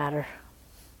 that don't matter.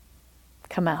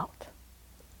 Come out.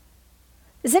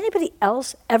 Does anybody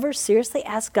else ever seriously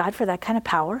ask God for that kind of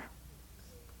power?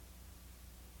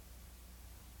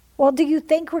 Well, do you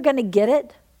think we're going to get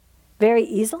it very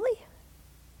easily?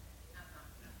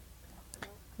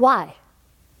 Why?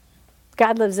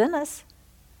 God lives in us.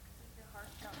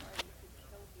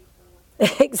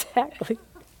 Exactly.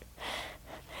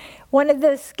 One of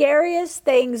the scariest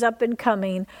things up and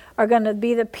coming are going to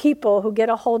be the people who get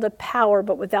a hold of power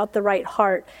but without the right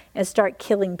heart and start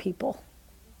killing people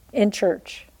in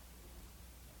church.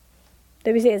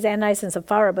 They would say it's Ananias and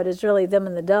Sapphira, but it's really them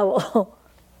and the devil.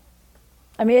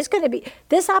 I mean, it's going to be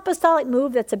this apostolic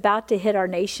move that's about to hit our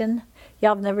nation.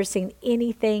 Y'all have never seen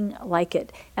anything like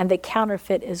it. And the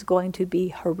counterfeit is going to be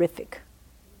horrific.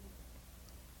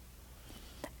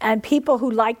 And people who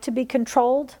like to be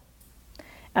controlled,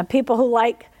 and people who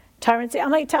like tyrants, I'm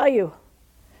going to tell you,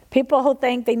 people who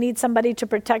think they need somebody to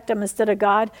protect them instead of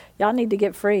God, y'all need to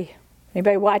get free.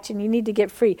 Anybody watching, you need to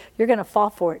get free. You're going to fall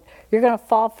for it. You're going to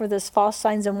fall for this false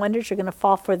signs and wonders. You're going to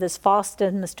fall for this false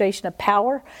demonstration of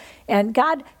power. And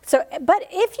God, but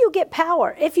if you get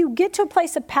power, if you get to a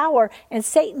place of power and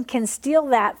Satan can steal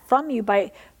that from you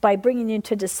by bringing you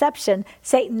into deception,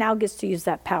 Satan now gets to use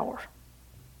that power.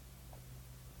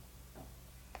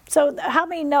 So how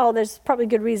many know there's probably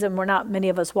good reason we're not many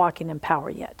of us walking in power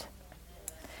yet?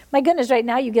 My goodness, right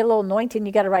now you get a little anointing,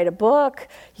 you got to write a book,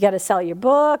 you got to sell your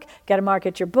book, you got to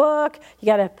market your book, you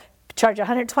got to charge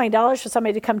 $120 for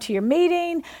somebody to come to your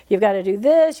meeting, you've got to do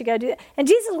this, you got to do that. And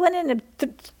Jesus went in and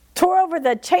tore over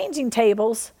the changing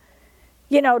tables,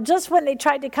 just when they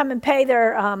tried to come and pay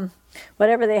their,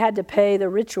 whatever they had to pay, the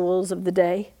rituals of the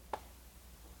day.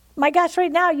 My gosh,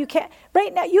 right now you can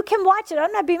watch it.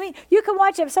 I'm not being mean. You can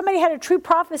watch it. If somebody had a true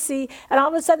prophecy and all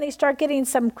of a sudden they start getting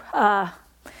some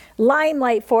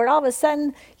limelight for it, all of a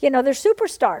sudden, they're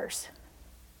superstars.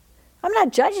 I'm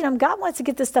not judging them. God wants to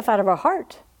get this stuff out of our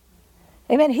heart.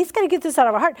 Amen. He's going to get this out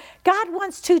of our heart. God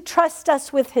wants to trust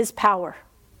us with his power.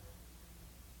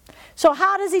 So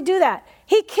how does he do that?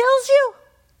 He kills you.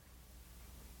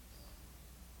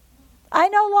 I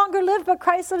no longer live, but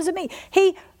Christ lives in me.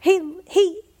 He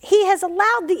has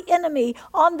allowed the enemy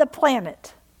on the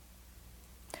planet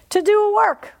to do a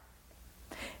work.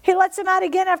 He lets him out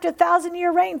again after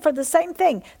 1,000-year reign for the same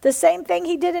thing. The same thing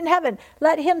he did in heaven.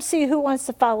 Let him see who wants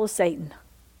to follow Satan.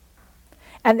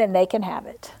 And then they can have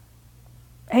it.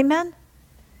 Amen?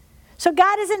 So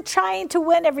God isn't trying to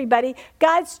win everybody.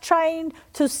 God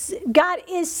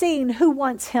is seeing who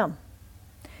wants him.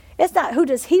 It's not who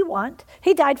does he want.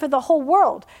 He died for the whole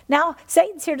world. Now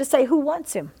Satan's here to say who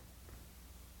wants him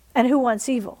and who wants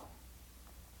evil.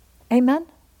 Amen?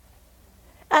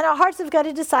 And our hearts have got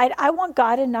to decide, I want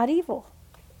God and not evil.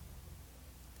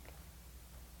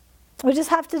 We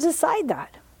just have to decide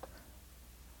that.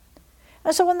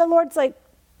 And so when the Lord's like,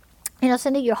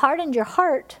 Cindy, you hardened your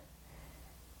heart.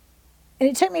 And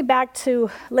it took me back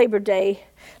to Labor Day.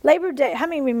 Labor Day, how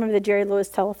many remember the Jerry Lewis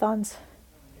telethons?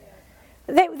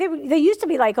 They used to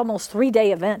be like almost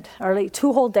 3-day event, or like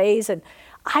 2 whole days, and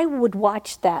I would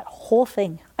watch that whole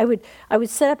thing. I would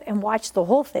sit up and watch the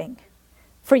whole thing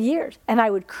for years, and I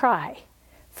would cry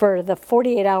for the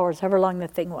 48 hours, however long the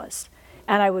thing was.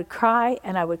 And I would cry,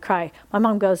 and I would cry. My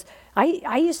mom goes,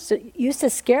 I used to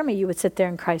scare me you would sit there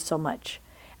and cry so much.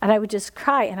 And I would just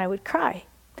cry, and I would cry.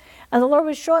 And the Lord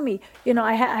was showing me,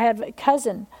 I have a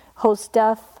cousin who's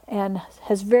deaf and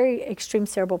has very extreme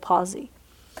cerebral palsy.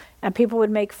 And people would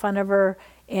make fun of her,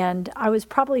 and I was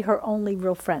probably her only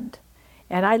real friend.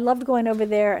 And I loved going over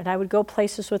there, and I would go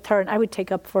places with her, and I would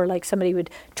take up for, like, somebody would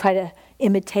try to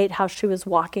imitate how she was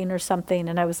walking or something,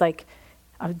 and I was like,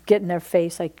 I would get in their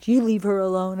face, like, you leave her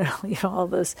alone, all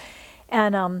this.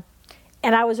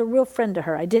 And I was a real friend to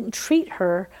her. I didn't treat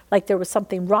her like there was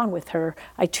something wrong with her.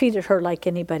 I treated her like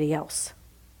anybody else.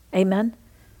 Amen?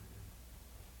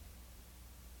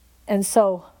 And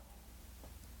so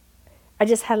I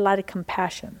just had a lot of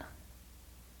compassion.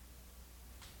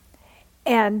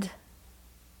 And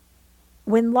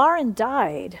when Lauren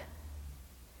died,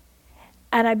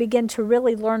 and I began to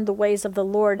really learn the ways of the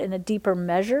Lord in a deeper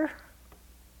measure,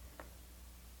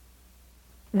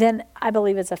 then I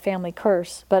believe it's a family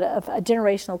curse, but a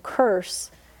generational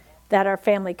curse that our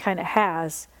family kind of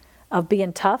has of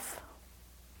being tough.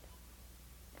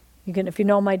 If you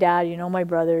know my dad, you know my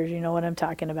brothers, you know what I'm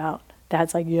talking about.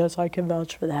 Dad's like, yes, I can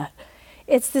vouch for that.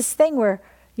 It's this thing where,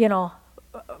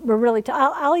 we're really,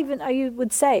 I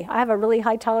would say, I have a really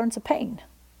high tolerance of pain.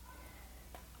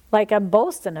 Like I'm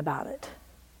boasting about it.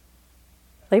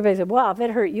 Like everybody said, well, if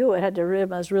it hurt you, it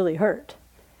must really hurt.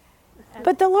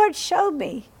 But the Lord showed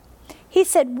me. He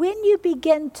said, when you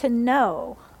begin to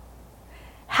know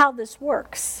how this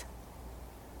works,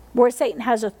 where Satan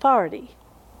has authority,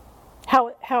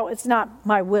 how it's not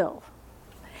my will,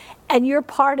 and you're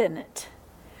part in it,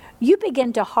 you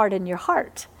begin to harden your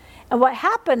heart. And what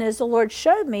happened is the Lord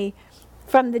showed me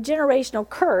from the generational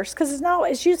curse, because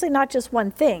it's usually not just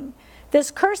one thing.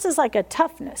 This curse is like a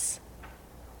toughness,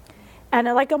 and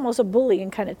like almost a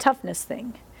bullying kind of toughness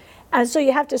thing. And so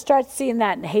you have to start seeing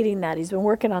that and hating that. He's been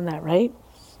working on that, right?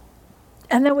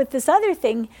 And then with this other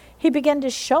thing, he began to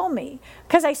show me.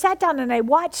 Because I sat down and I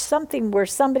watched something where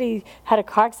somebody had a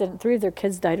car accident, 3 of their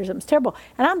kids died or something terrible.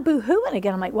 And I'm boo-hooing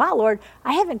again. I'm like, wow, Lord,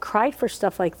 I haven't cried for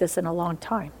stuff like this in a long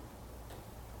time.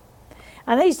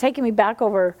 And then he's taking me back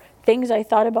over things I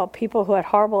thought about people who had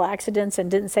horrible accidents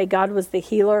and didn't say God was the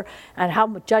healer, and how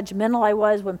judgmental I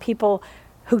was when people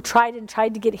who tried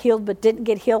to get healed but didn't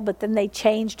get healed, but then they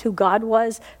changed who God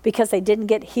was because they didn't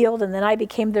get healed, and then I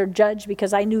became their judge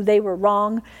because I knew they were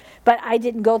wrong, but I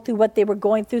didn't go through what they were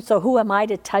going through, so who am I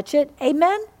to touch it?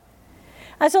 Amen?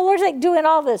 And so Lord's like doing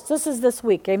all this. This is this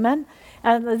week, amen?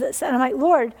 And I'm like,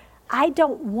 Lord, I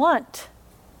don't want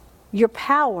your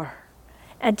power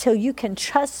until you can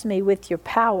trust me with your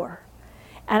power.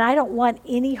 And I don't want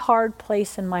any hard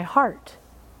place in my heart.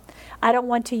 I don't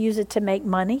want to use it to make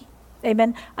money.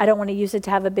 Amen. I don't want to use it to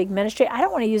have a big ministry. I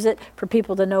don't want to use it for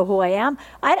people to know who I am.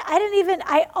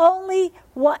 I only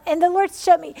want, and the Lord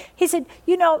showed me, he said,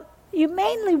 you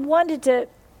mainly wanted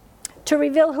to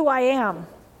reveal who I am,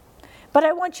 but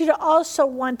I want you to also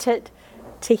want it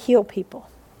to heal people,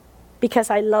 because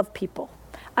I love people.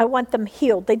 I want them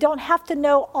healed. They don't have to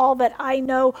know all that I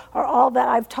know or all that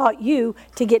I've taught you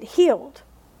to get healed.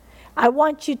 I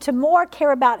want you to more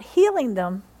care about healing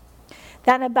them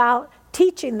than about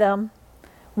teaching them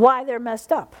why they're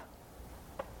messed up.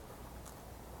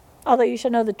 Although you shall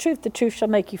know the truth shall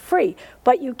make you free.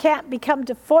 But you can't become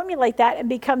to formulate that and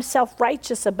become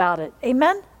self-righteous about it.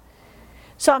 Amen?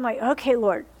 So I'm like, okay,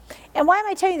 Lord. And why am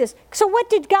I telling you this? So what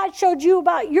did God show you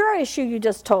about your issue you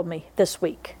just told me this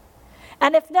week?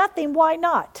 And if nothing, why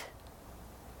not?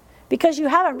 Because you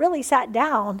haven't really sat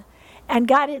down and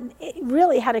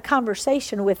really had a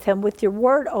conversation with him with your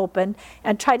word open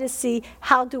and try to see,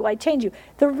 how do I change you?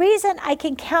 The reason I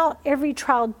can count every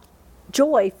trial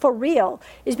joy for real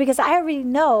is because I already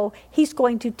know he's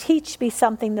going to teach me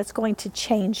something that's going to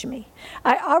change me.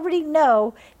 I already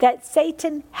know that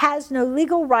Satan has no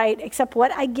legal right except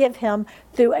what I give him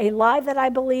through a lie that I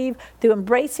believe, through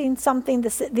embracing something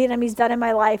the enemy's done in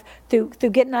my life, through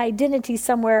getting an identity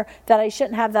somewhere that I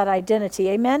shouldn't have that identity.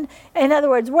 Amen? In other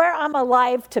words, where I'm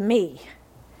alive to me,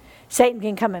 Satan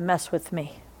can come and mess with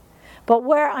me. But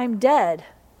where I'm dead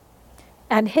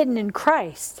and hidden in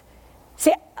Christ,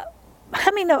 see, I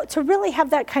mean, no, to really have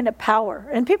that kind of power,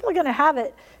 and people are going to have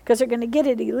it because they're going to get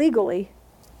it illegally,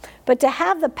 but to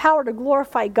have the power to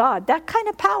glorify God, that kind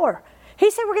of power.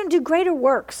 He said we're going to do greater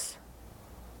works.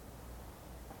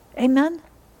 Amen?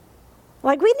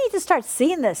 Like, we need to start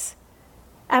seeing this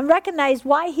and recognize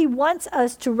why he wants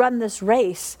us to run this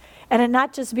race and it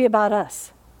not just be about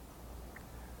us.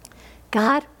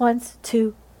 God wants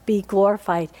to be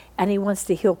glorified and he wants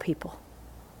to heal people.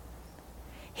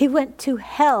 He went to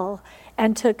hell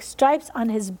and took stripes on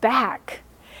his back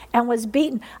and was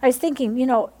beaten. I was thinking, you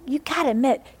got to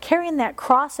admit, carrying that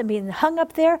cross and being hung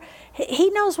up there, he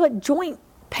knows what joint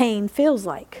pain feels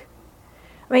like.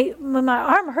 I mean, when my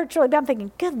arm hurts really bad, I'm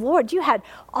thinking, good Lord, you had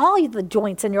all the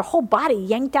joints and your whole body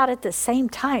yanked out at the same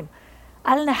time.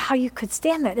 I don't know how you could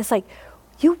stand that. It's like,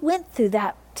 you went through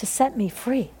that to set me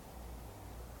free.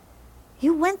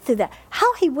 You went through that.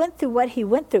 How he went through what he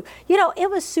went through.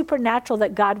 It was supernatural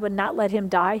that God would not let him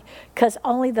die because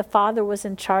only the Father was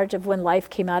in charge of when life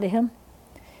came out of him.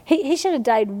 He should have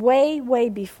died way, way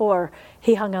before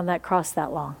he hung on that cross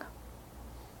that long.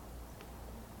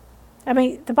 I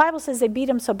mean, the Bible says they beat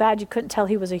him so bad you couldn't tell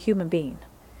he was a human being.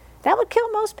 That would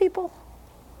kill most people.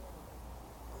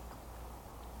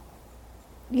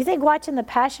 You think watching the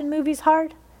Passion movie's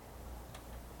hard?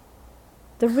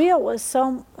 The real was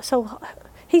so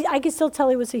I could still tell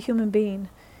he was a human being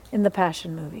in the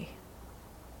Passion movie.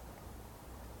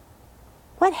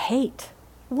 What hate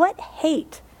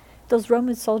those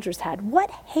Roman soldiers had.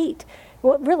 What hate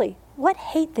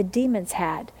the demons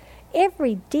had.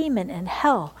 Every demon in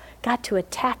hell got to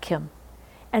attack him.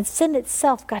 And sin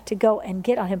itself got to go and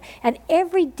get on him. And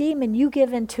every demon you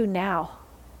give into now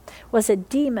was a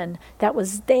demon that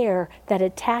was there that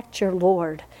attacked your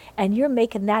Lord. And you're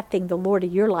making that thing the Lord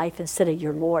of your life instead of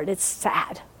your Lord. It's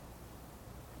sad.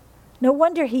 No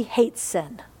wonder he hates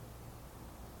sin.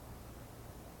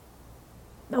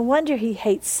 No wonder he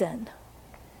hates sin.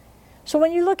 So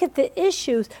when you look at the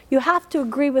issues, you have to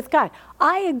agree with God.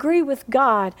 I agree with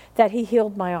God that he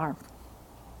healed my arm.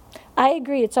 I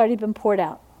agree it's already been poured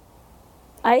out.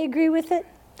 I agree with it.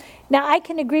 Now, I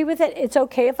can agree with it. It's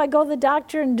okay if I go to the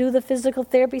doctor and do the physical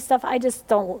therapy stuff. I just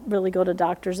don't really go to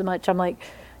doctors much. I'm like,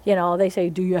 they say,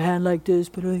 do your hand like this,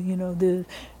 but, this.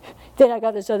 Then I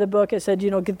got this other book. It said,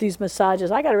 get these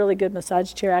massages. I got a really good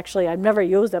massage chair, actually. I've never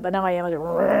used it, but now I am.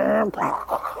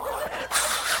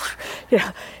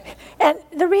 And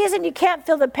the reason you can't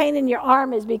feel the pain in your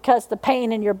arm is because the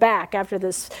pain in your back after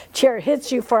this chair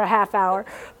hits you for a half hour.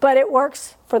 But it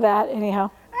works for that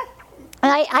anyhow.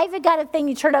 And I even got a thing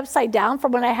you turn upside down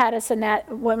from when I had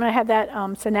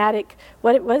sciatic,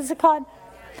 what is it called?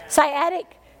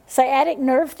 Sciatic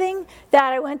nerve thing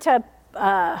that I went to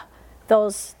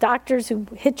those doctors who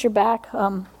hit your back,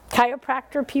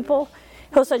 chiropractor people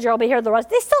who said you'll be here the rest.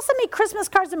 They still send me Christmas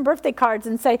cards and birthday cards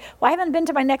and say, well, I haven't been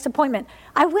to my next appointment.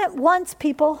 I went once,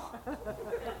 people.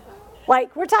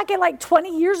 We're talking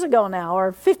 20 years ago now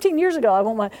or 15 years ago. I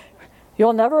went,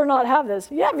 you'll never not have this.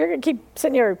 Yeah, if you're going to keep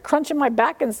sitting here crunching my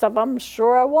back and stuff, I'm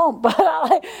sure I won't. But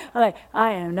I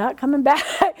am not coming back.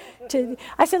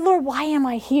 I said, Lord, why am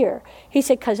I here? He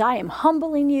said, because I am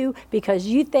humbling you because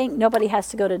you think nobody has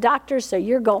to go to doctors, so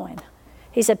you're going.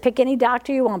 He said, pick any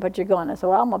doctor you want, but you're going. I said,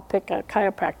 well, I'm going to pick a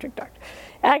chiropractic doctor.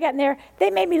 And I got in there. They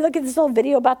made me look at this little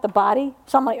video about the body.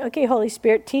 So I'm like, okay, Holy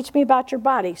Spirit, teach me about your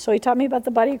body. So he taught me about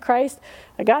the body of Christ.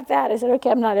 I got that. I said,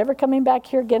 okay, I'm not ever coming back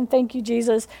here again. Thank you,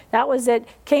 Jesus. That was it.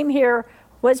 Came here,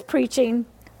 was preaching.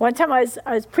 One time I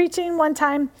was preaching one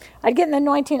time. I'd get an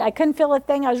anointing. I couldn't feel a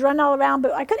thing. I was running all around,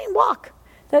 but I couldn't even walk.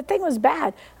 That thing was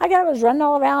bad. I was running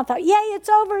all around. I thought, yay, it's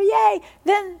over, yay.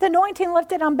 Then the anointing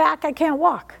lifted. I'm back. I can't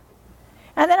walk.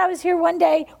 And then I was here one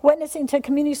day witnessing to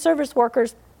community service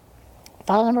workers,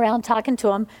 following them around, talking to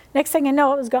them. Next thing I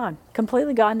know, it was gone,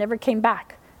 completely gone, never came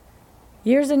back.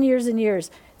 Years and years and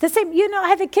years. The same, I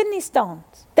had the kidney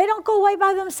stones. They don't go away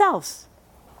by themselves.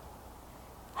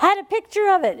 I had a picture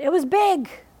of it. It was big.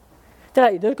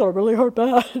 That got really hurt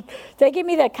bad. They give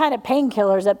me that kind of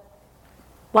painkillers that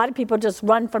a lot of people just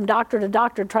run from doctor to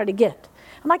doctor to try to get.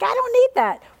 I'm like, I don't need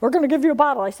that. We're going to give you a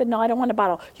bottle. I said, no, I don't want a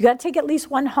bottle. You got to take at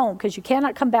least one home because you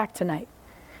cannot come back tonight.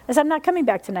 I said, I'm not coming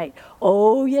back tonight.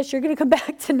 Oh, yes, you're going to come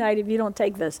back tonight if you don't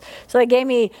take this. So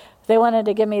they wanted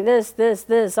to give me this,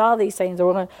 all these things. They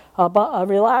wanted a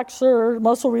relaxer,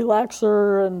 muscle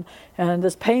relaxer, and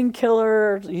this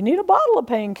painkiller. You need a bottle of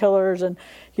painkillers, and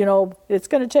it's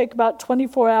going to take about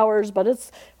 24 hours,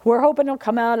 but we're hoping it'll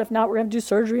come out. If not, we're going to do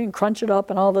surgery and crunch it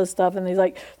up and all this stuff. And they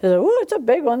say, oh, it's a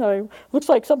big one. It looks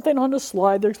like something on a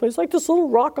slide. It's like this little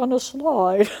rock on a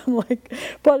slide. I'm like,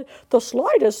 but the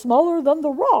slide is smaller than the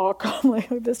rock. I'm like,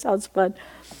 this sounds fun.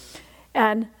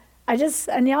 And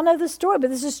y'all know the story,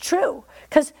 but this is true.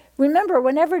 Because remember,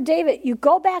 whenever you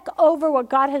go back over what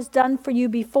God has done for you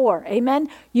before. Amen?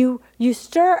 You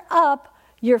stir up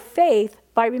your faith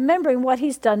by remembering what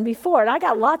he's done before. And I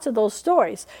got lots of those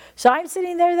stories. So I'm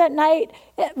sitting there that night.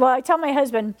 Well, I tell my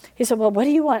husband, he said, well, what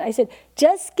do you want? I said,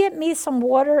 just get me some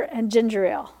water and ginger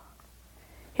ale.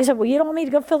 He said, well, you don't want me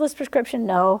to go fill this prescription?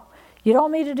 No. You don't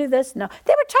want me to do this? No.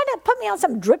 They were trying to put me on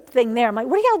some drip thing there. I'm like,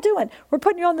 what are y'all doing? We're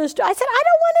putting you on this. I said, I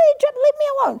don't want any drip. Leave me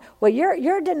alone. Well,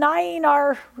 you're denying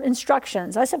our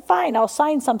instructions. I said, fine, I'll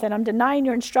sign something. I'm denying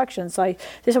your instructions. So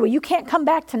they said, well, you can't come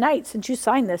back tonight since you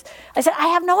signed this. I said, I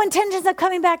have no intentions of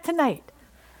coming back tonight.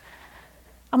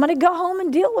 I'm going to go home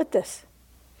and deal with this.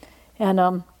 And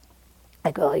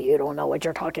I go, you don't know what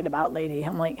you're talking about, lady.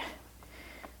 I'm like,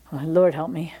 oh, Lord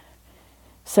help me.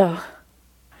 So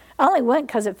I only went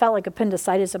because it felt like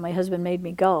appendicitis and my husband made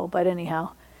me go. But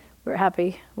anyhow, we're happy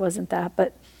it wasn't that.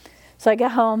 But so I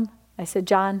get home. I said,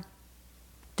 John,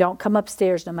 don't come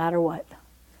upstairs no matter what.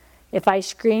 If I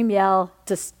scream, yell,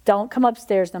 just don't come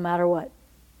upstairs no matter what.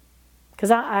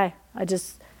 Because I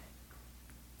just,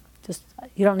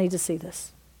 you don't need to see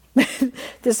this.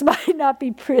 This might not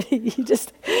be pretty. He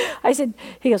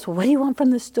goes, well, what do you want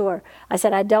from the store? I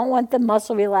said, I don't want the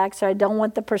muscle relaxer. I don't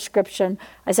want the prescription.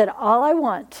 I said, all I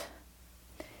want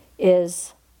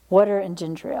is water and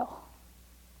ginger ale.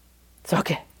 It's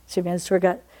okay. So we store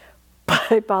got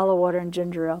a bottle of water and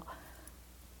ginger ale.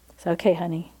 It's okay,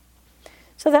 honey.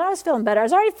 So then I was feeling better. I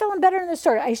was already feeling better in the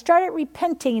store. I started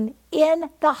repenting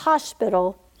in the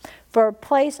hospital for a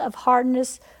place of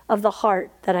hardness of the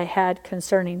heart that I had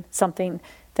concerning something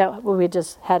that we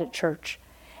just had at church.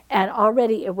 And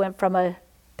already it went from a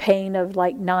pain of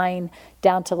like 9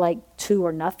 down to like 2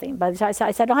 or nothing. By the time I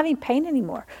said, I don't have any pain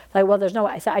anymore. Like, well, there's no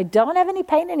way. I said, I don't have any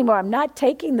pain anymore. I'm not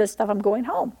taking this stuff. I'm going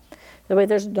home. The way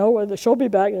there's no way. She'll be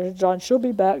back. John, she'll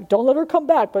be back. Don't let her come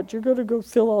back, but you're going to go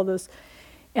feel all this.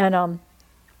 And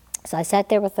so I sat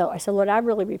there with Phil. I said, Lord, I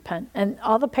really repent. And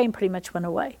all the pain pretty much went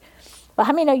away. Well,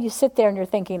 how many know you sit there and you're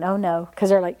thinking, oh no, because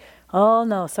they're like, oh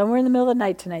no, somewhere in the middle of the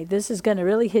night tonight, this is going to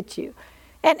really hit you.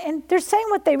 And they're saying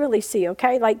what they really see,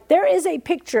 okay? Like there is a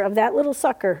picture of that little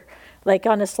sucker like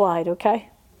on a slide, okay?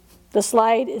 The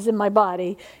slide is in my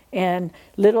body, and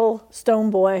little stone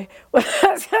boy was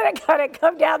going to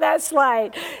come down that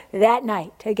slide that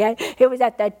night, okay? It was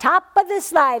at the top of the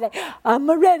slide.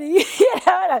 I'm ready. This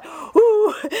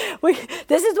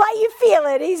is why you feel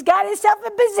it. He's got himself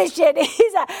in position.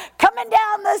 He's coming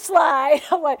down the slide.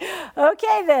 I'm like,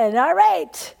 okay then, all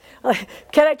right.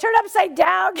 Can I turn upside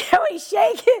down? Can we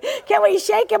shake it? Can we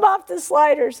shake him off the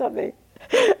slide or something?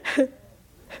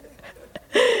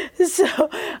 So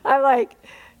I'm like,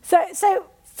 so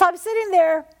I'm sitting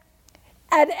there,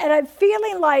 and I'm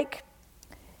feeling like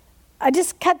I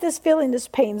just got this feeling this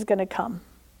pain's going to come.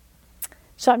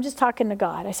 So I'm just talking to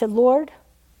God. I said, Lord,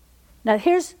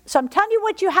 so I'm telling you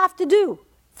what you have to do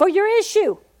for your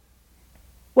issue.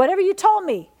 Whatever you told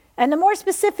me. And the more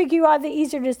specific you are, the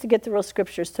easier it is to get the real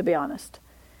scriptures, to be honest.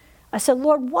 I said,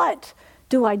 Lord, what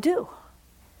do I do?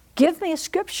 Give me a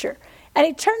scripture. And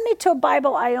he turned me to a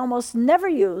Bible I almost never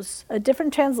use, a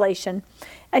different translation.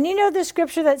 And you know the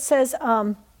scripture that says,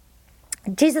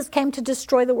 Jesus came to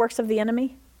destroy the works of the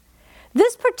enemy?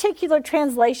 This particular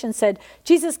translation said,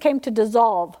 Jesus came to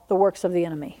dissolve the works of the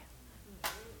enemy.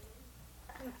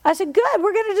 I said, good,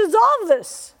 we're going to dissolve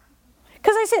this.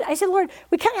 Because I said, Lord,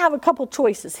 we kind of have a couple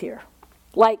choices here.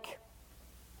 Like,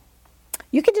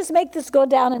 you could just make this go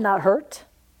down and not hurt,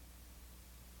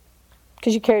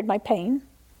 because you carried my pain.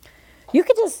 You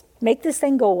could just make this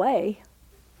thing go away,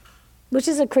 which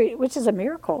is a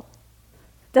miracle.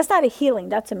 That's not a healing,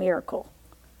 that's a miracle.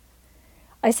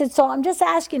 I said, so I'm just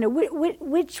asking you,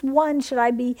 which one should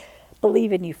I be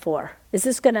believing you for? Is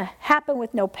this going to happen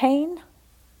with no pain?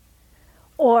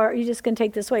 Or are you just going to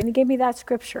take this away? And he gave me that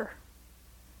scripture.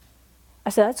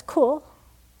 I said, that's cool.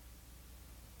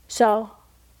 So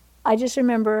I just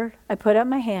remember I put up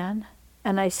my hand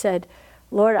and I said,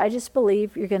 Lord, I just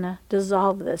believe you're going to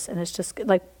dissolve this. And it's just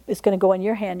like, it's going to go in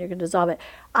your hand. You're going to dissolve it.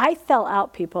 I fell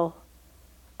out, people.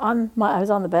 I was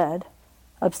on the bed,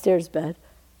 upstairs bed.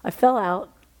 I fell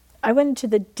out. I went into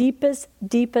the deepest,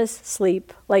 deepest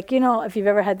sleep. Like, if you've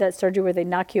ever had that surgery where they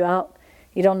knock you out,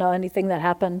 you don't know anything that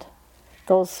happened.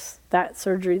 That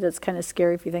surgery, that's kind of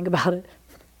scary if you think about it.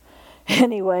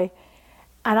 Anyway,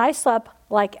 and I slept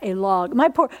like a log. My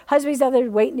poor husband's out there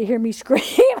waiting to hear me scream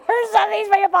or something. He's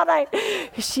been up all night.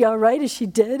 Is she all right? Is she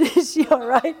dead? Is she all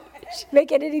right? Is she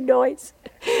making any noise?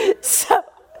 So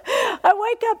I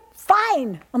wake up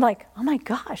fine. I'm like, oh my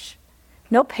gosh.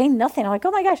 No pain, nothing. I'm like,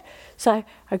 oh my gosh. So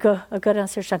I go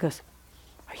downstairs. John goes,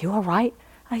 are you all right?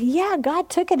 Yeah, God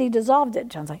took it. He dissolved it.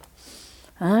 John's like,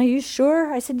 are you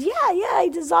sure? I said, yeah, he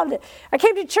dissolved it. I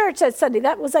came to church that Sunday.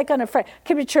 That was like on a Friday. I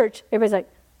came to church. Everybody's like,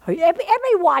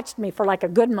 everybody watched me for like a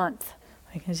good month.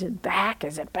 Like, is it back?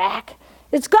 Is it back?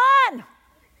 It's gone.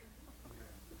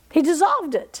 He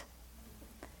dissolved it.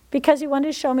 Because he wanted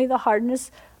to show me the hardness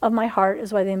of my heart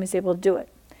is why the enemy is able to do it.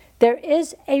 There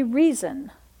is a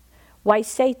reason why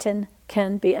Satan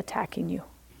can be attacking you.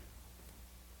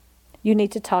 You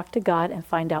need to talk to God and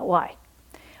find out why.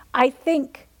 I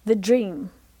think the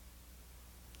dream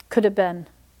could have been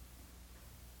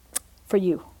for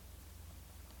you.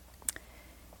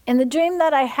 In the dream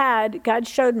that I had, God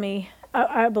showed me,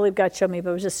 I believe God showed me,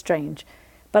 but it was just strange.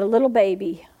 But a little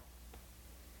baby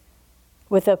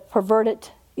with a perverted,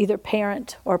 either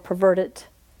parent or perverted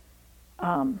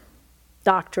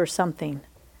doctor or something,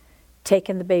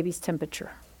 taking the baby's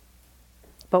temperature,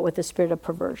 but with the spirit of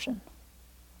perversion,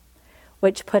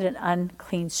 which put an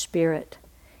unclean spirit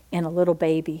in a little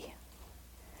baby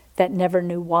that never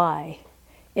knew why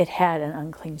it had an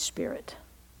unclean spirit.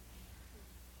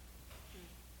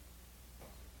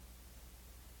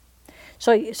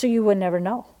 So you would never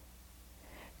know.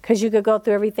 Because you could go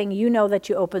through everything that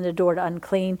you opened the door to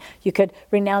unclean. You could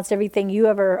renounce everything you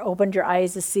ever opened your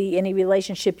eyes to see, any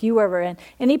relationship you ever in,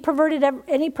 any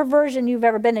perversion you've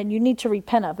ever been in, you need to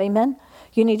repent of. Amen?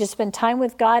 You need to spend time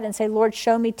with God and say, Lord,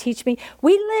 show me, teach me.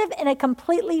 We live in a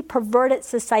completely perverted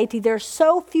society. There are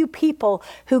so few people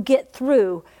who get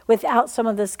through without some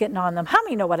of this getting on them. How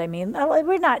many know what I mean?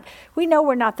 We know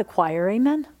we're not the choir.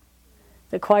 Amen?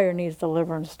 The choir needs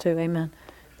deliverance too. Amen?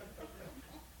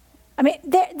 I mean,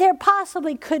 there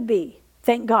possibly could be,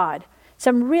 thank God,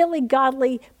 some really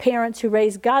godly parents who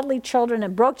raised godly children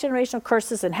and broke generational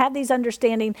curses and had these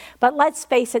understanding. But let's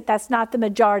face it, that's not the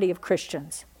majority of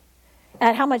Christians.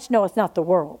 And how much no, it's not the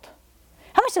world.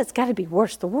 How much that's got to be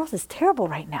worse? The world is terrible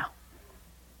right now.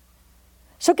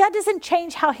 So God doesn't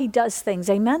change how he does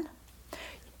things. Amen?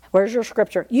 Where's your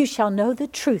scripture? You shall know the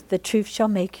truth shall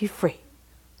make you free.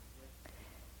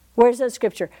 Where's that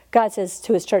scripture? God says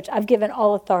to his church, I've given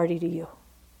all authority to you.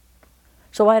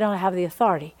 So why don't I have the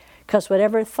authority? Because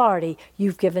whatever authority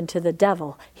you've given to the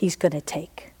devil, he's going to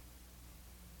take.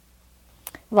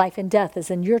 Life and death is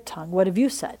in your tongue. What have you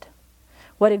said?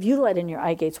 What have you let in your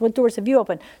eye gates? What doors have you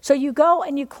opened? So you go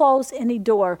and you close any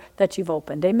door that you've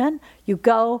opened. Amen? You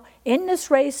go in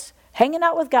this race, hanging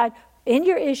out with God. In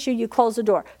your issue, you close the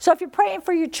door. So if you're praying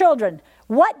for your children,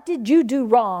 what did you do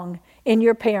wrong in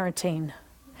your parenting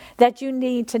that you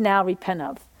need to now repent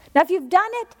of? Now, if you've done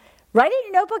it, write it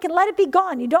in your notebook and let it be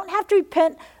gone. You don't have to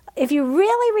repent. If you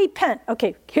really repent,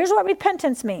 okay, here's what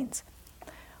repentance means.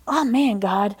 Oh man,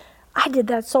 God, I did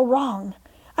that so wrong.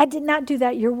 I did not do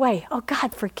that your way. Oh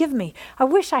God, forgive me. I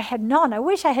wish I had known. I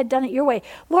wish I had done it your way.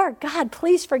 Lord God,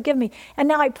 please forgive me. And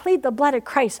now I plead the blood of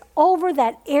Christ over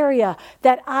that area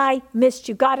that I missed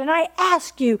you, God. And I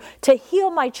ask you to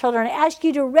heal my children. I ask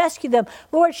you to rescue them.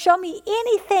 Lord, show me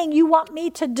anything you want me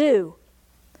to do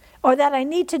or that I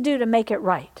need to do to make it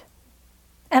right.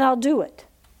 And I'll do it.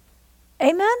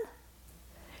 Amen?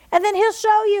 And then he'll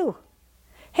show you.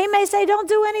 He may say, don't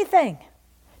do anything.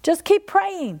 Just keep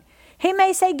praying. He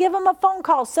may say, give them a phone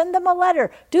call, send them a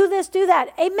letter, do this, do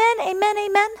that. Amen, amen,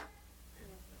 amen.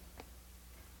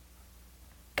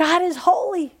 God is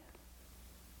holy.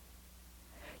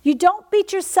 You don't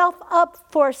beat yourself up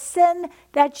for sin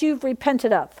that you've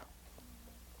repented of.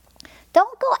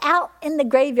 Don't go out in the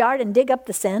graveyard and dig up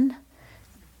the sin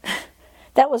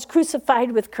that was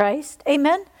crucified with Christ.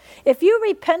 Amen. If you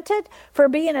repented for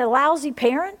being a lousy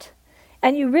parent,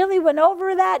 and you really went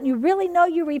over that, and you really know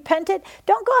you repented,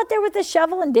 don't go out there with a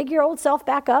shovel and dig your old self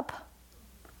back up.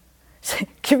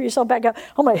 Give yourself back up.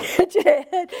 Oh my, hit your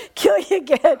head, kill you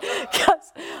again.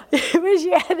 Because I wish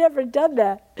you had never done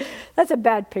that. That's a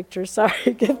bad picture,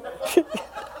 sorry. Get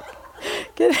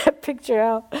that picture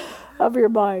out of your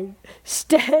mind.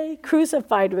 Stay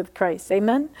crucified with Christ.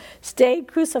 Amen? Stay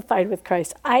crucified with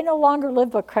Christ. I no longer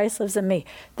live, but Christ lives in me.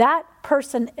 That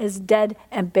person is dead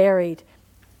and buried.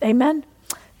 Amen?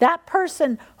 That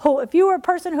person who, if you were a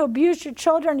person who abused your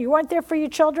children, you weren't there for your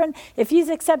children, if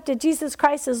you've accepted Jesus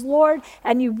Christ as Lord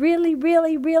and you really,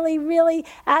 really, really, really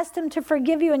asked him to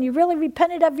forgive you and you really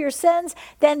repented of your sins,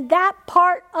 then that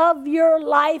part of your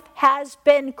life has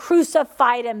been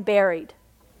crucified and buried.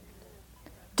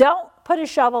 Don't put a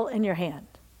shovel in your hand.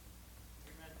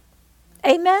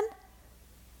 Amen?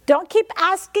 Don't keep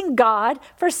asking God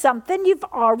for something you've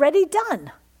already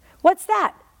done. What's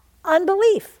that?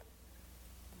 Unbelief.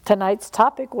 Tonight's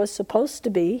topic was supposed to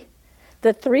be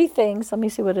the three things. Let me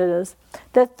see what it is.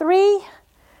 The three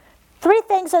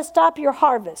things that stop your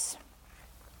harvest.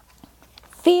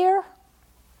 Fear,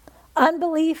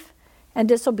 unbelief, and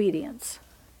disobedience.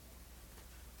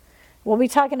 We'll be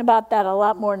talking about that a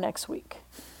lot more next week.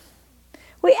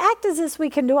 We act as if we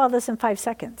can do all this in 5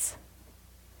 seconds.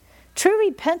 True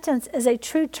repentance is a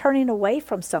true turning away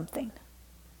from something.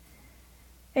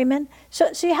 Amen?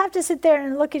 So you have to sit there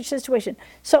and look at your situation.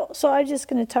 So I'm just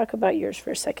going to talk about yours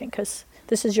for a second because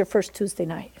this is your first Tuesday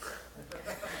night.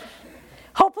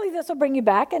 Hopefully this will bring you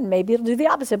back and maybe it'll do the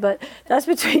opposite, but that's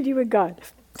between you and God.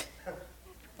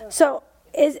 So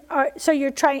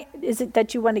you're trying, is it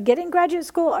that you want to get in graduate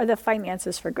school or the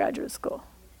finances for graduate school?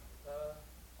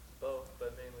 Both,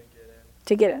 but mainly get in.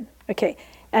 To get in, okay.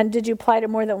 And did you apply to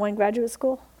more than one graduate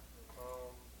school?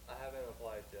 I haven't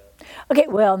applied yet. Okay,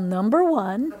 well, number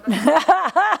one. The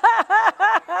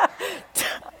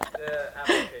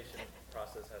application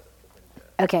process hasn't opened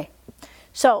yet. Okay,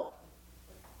 so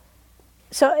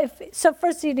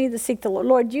first you need to seek the Lord.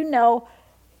 Lord, you know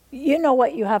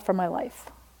what you have for my life.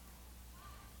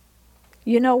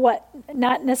 You know what,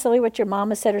 not necessarily what your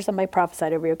mama said or somebody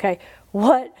prophesied over you, okay?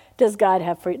 What does God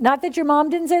have for you? Not that your mom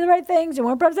didn't say the right things, you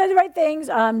weren't prophesying the right things.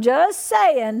 I'm just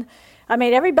saying. I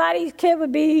mean, everybody's kid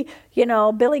would be,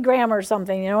 Billy Graham or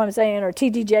something, you know what I'm saying, or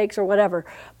T.D. Jakes or whatever.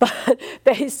 But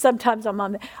based sometimes on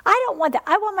mom. I don't want that.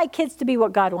 I want my kids to be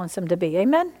what God wants them to be.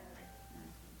 Amen?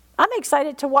 I'm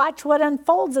excited to watch what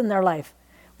unfolds in their life.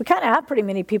 We kind of have pretty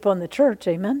many people in the church,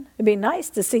 amen? It'd be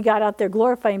nice to see God out there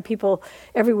glorifying people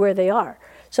everywhere they are.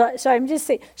 So I'm just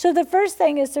saying, so the first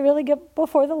thing is to really get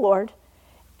before the Lord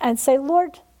and say,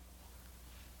 Lord,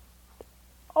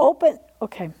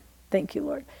 okay, thank you,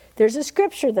 Lord. There's a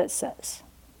scripture that says,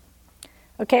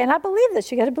 okay, and I believe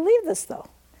this. You got to believe this, though.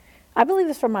 I believe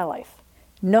this for my life.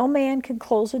 No man can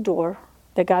close a door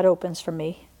that God opens for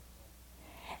me,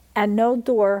 and no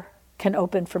door can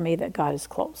open for me that God has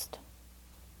closed.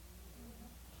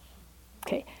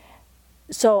 Okay,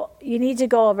 so you need to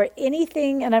go over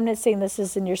anything, and I'm not saying this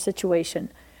is in your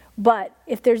situation, but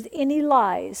if there's any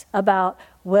lies about,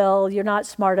 well, you're not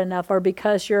smart enough, or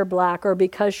because you're black, or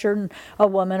because you're a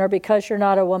woman, or because you're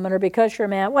not a woman, or because you're a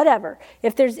man, whatever.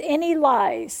 If there's any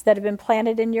lies that have been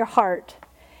planted in your heart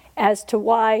as to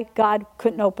why God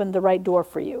couldn't open the right door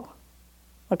for you,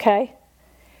 okay,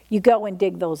 you go and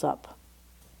dig those up.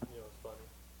 You know, it's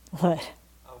funny. What?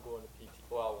 I'm going to PT.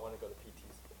 Well, I want to go to PT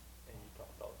school, and you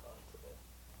talked all the time today.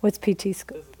 What's PT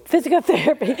school? Physical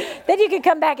therapy. Then you can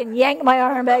come back and yank my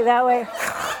arm back that way.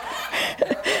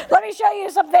 Let me show you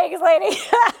some things, lady.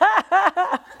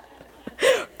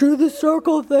 Do the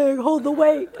circle thing. Hold the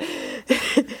weight.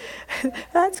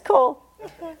 That's cool.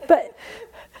 But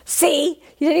see,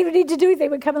 you didn't even need to do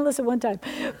anything but come and listen one time.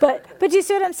 But you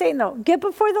see what I'm saying, though? Get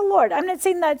before the Lord. I'm not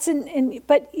saying that's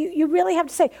but you really have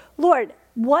to say, Lord,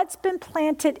 what's been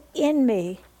planted in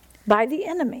me by the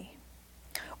enemy,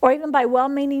 or even by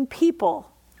well-meaning people,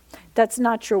 that's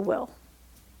not your will.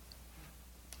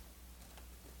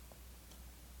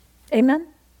 Amen?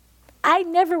 I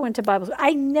never went to Bible school.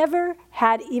 I never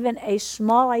had even a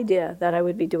small idea that I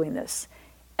would be doing this,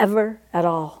 ever at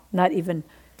all. Not even,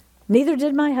 neither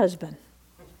did my husband.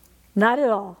 Not at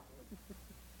all.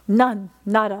 None,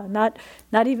 nada,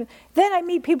 not even. Then I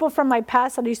meet people from my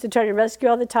past that I used to try to rescue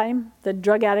all the time, the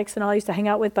drug addicts and all I used to hang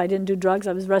out with, but I didn't do drugs.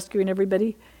 I was rescuing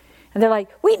everybody. And they're like,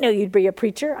 we knew you'd be a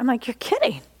preacher. I'm like, you're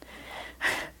kidding.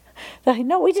 They're like,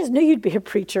 no, we just knew you'd be a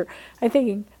preacher. I'm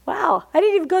thinking, wow, I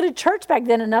didn't even go to church back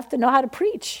then enough to know how to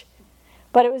preach.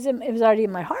 But it was already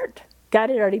in my heart. God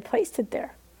had already placed it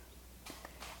there.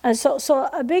 And so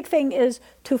a big thing is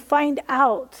to find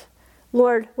out,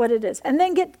 Lord, what it is. And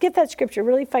then get that scripture.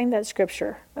 Really find that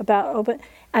scripture about open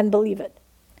and believe it.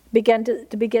 Begin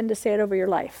to say it over your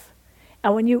life.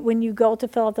 And when you go to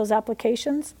fill out those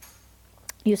applications,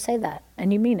 you say that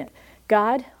and you mean it.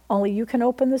 God, only you can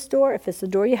open this door if it's the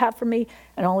door you have for me,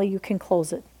 and only you can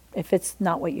close it if it's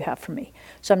not what you have for me.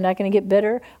 So I'm not going to get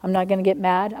bitter. I'm not going to get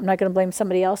mad. I'm not going to blame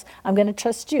somebody else. I'm going to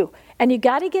trust you. And you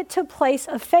got to get to a place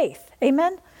of faith.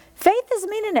 Amen? Faith is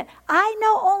meaning it. I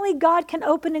know only God can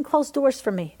open and close doors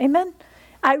for me. Amen?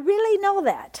 I really know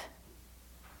that.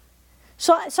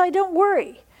 So I don't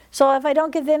worry. So if I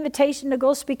don't get the invitation to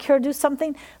go speak here or do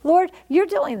something, Lord, you're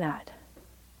doing that.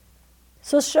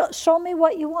 So show me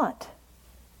what you want.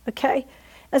 Okay?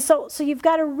 And so you've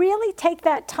got to really take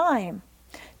that time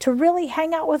to really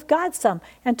hang out with God some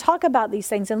and talk about these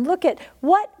things and look at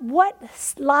what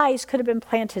lies could have been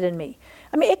planted in me.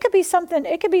 I mean, it could be something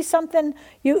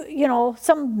you know,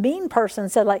 some mean person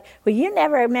said like, well, you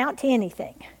never amount to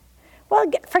anything.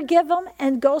 Well, forgive them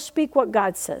and go speak what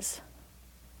God says.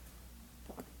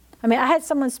 I mean, I had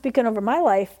someone speaking over my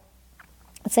life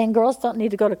saying girls don't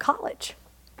need to go to college.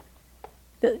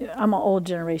 I'm an old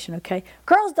generation, okay?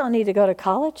 Girls don't need to go to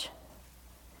college.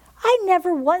 I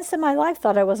never once in my life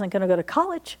thought I wasn't going to go to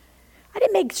college. I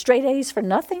didn't make straight A's for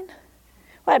nothing.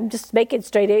 Well, I'm just making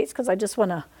straight A's because I just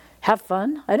want to have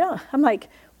fun. I'm like,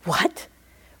 what?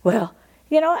 Well,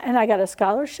 you know, and I got a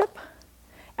scholarship.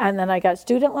 And then I got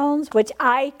student loans, which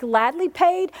I gladly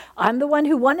paid. I'm the one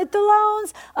who wanted the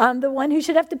loans. I'm the one who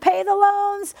should have to pay the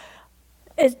loans.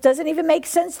 It doesn't even make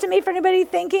sense to me for anybody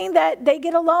thinking that they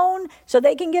get a loan so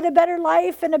they can get a better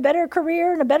life and a better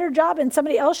career and a better job and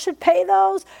somebody else should pay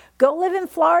those. Go live in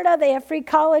Florida. They have free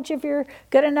college if you're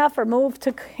good enough, or move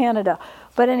to Canada.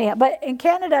 But anyhow, but in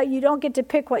Canada, you don't get to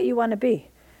pick what you want to be.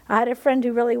 I had a friend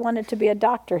who really wanted to be a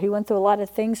doctor. He went through a lot of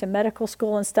things in medical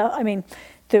school and stuff. I mean,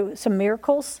 through some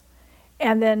miracles.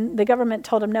 And then the government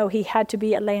told him no, he had to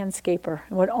be a landscaper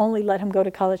and would only let him go to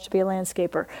college to be a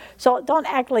landscaper. So don't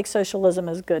act like socialism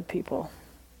is good, people.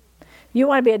 You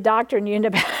want to be a doctor and you end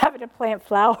up having to plant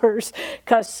flowers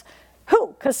because who?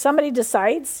 Because somebody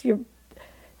decides you're...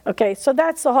 Okay, so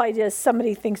that's the whole idea.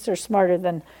 Somebody thinks they're smarter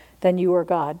than you or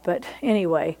God. But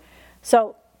anyway,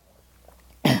 so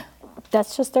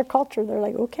that's just their culture. They're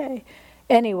like, okay.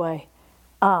 Anyway,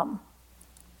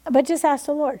 but just ask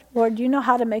the Lord, Lord, you know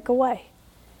how to make a way.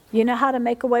 You know how to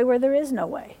make a way where there is no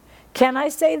way. Can I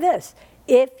say this?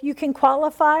 If you can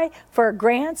qualify for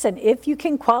grants and if you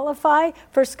can qualify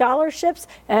for scholarships,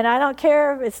 and I don't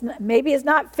care, maybe it's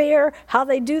not fair how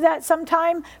they do that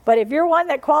sometime, but if you're one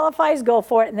that qualifies, go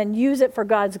for it and then use it for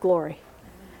God's glory.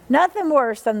 Nothing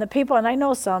worse than the people, and I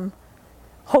know some,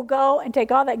 who go and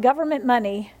take all that government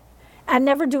money and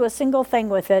never do a single thing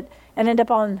with it and end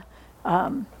up on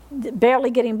barely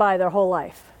getting by their whole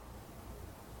life.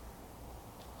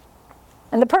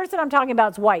 And the person I'm talking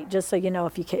about is white, just so you know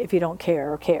if you don't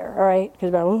care, all right?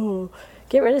 Because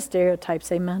get rid of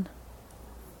stereotypes, amen?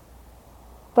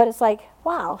 But it's like,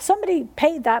 wow, somebody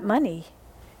paid that money.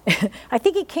 I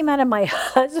think it came out of my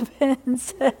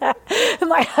husband's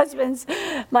my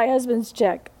husband's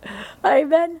check.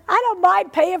 Amen. I don't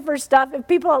mind paying for stuff if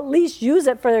people at least use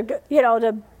it for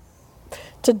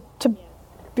to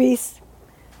be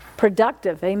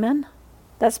productive. Amen.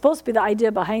 That's supposed to be the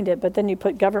idea behind it, but then you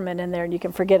put government in there and you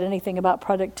can forget anything about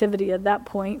productivity at that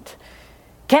point.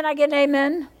 Can I get an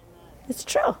amen? It's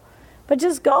true. But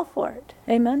just go for it.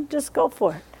 Amen. Just go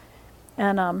for it.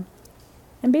 And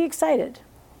be excited.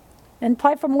 And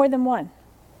apply for more than one.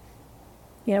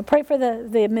 You know, pray for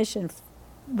the admission,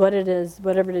 what it is,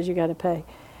 whatever it is you got to pay.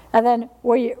 And then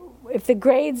if the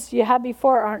grades you had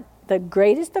before aren't the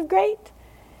greatest of great,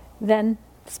 then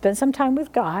spend some time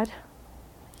with God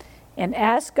and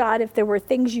ask God if there were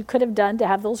things you could have done to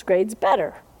have those grades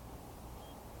better.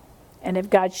 And if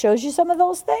God shows you some of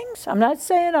those things, I'm not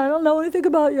saying I don't know anything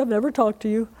about you, I've never talked to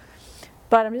you,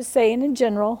 but I'm just saying in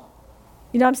general,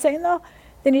 you know what I'm saying though?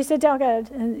 Then you sit down,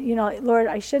 God, and Lord,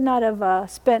 I should not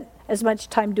have spent as much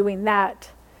time doing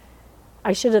that.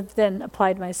 I should have then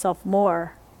applied myself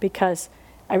more because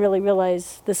I really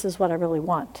realize this is what I really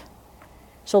want.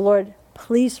 So Lord,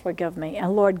 please forgive me.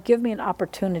 And Lord, give me an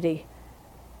opportunity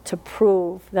to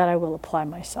prove that I will apply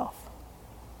myself.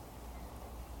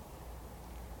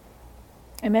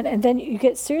 Amen. And then you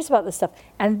get serious about this stuff.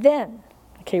 And then,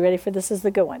 okay, ready for this is the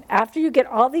good one. After you get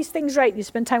all these things right, you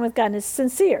spend time with God and it's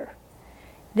sincere.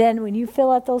 Then when you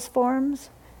fill out those forms,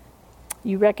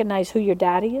 you recognize who your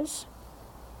daddy is.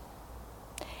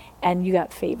 And you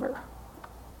got favor.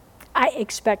 I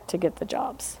expect to get the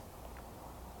jobs.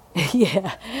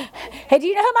 Yeah. Hey, do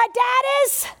you know who my dad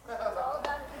is?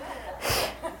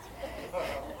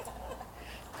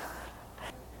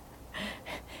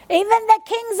 Even the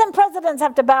kings and presidents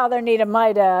have to bow their knee to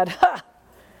my dad.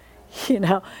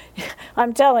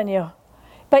 I'm telling you.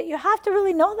 But you have to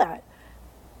really know that.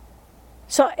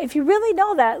 So if you really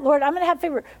know that, Lord, I'm going to have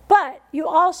favor. But you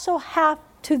also have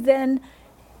to then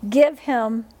give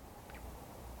him,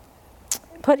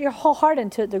 put your whole heart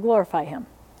into it to glorify him.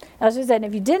 As I said,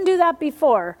 if you didn't do that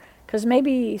before, because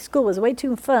maybe school was way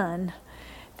too fun,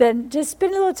 then just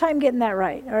spend a little time getting that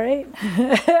right, all right?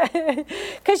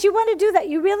 Because you want to do that.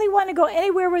 You really want to go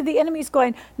anywhere where the enemy's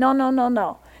going, no, no, no,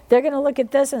 no. They're going to look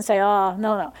at this and say, oh,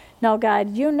 no, no. No,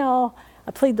 God, you know,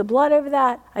 I plead the blood over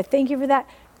that. I thank you for that.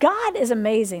 God is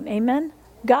amazing, amen?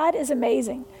 God is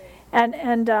amazing.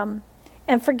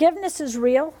 And forgiveness is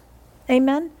real,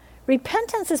 amen?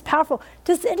 Repentance is powerful.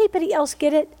 Does anybody else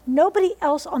get it? Nobody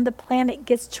else on the planet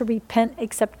gets to repent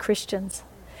except Christians.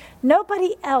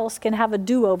 Nobody else can have a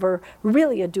do-over,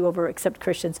 really a do-over, except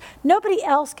Christians. Nobody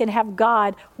else can have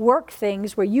God work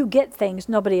things where you get things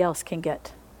nobody else can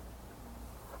get.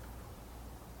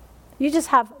 You just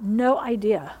have no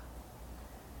idea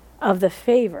of the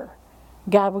favor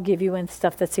God will give you in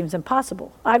stuff that seems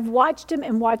impossible. I've watched him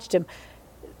and watched him.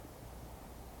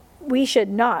 We should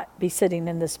not be sitting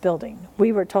in this building.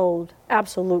 We were told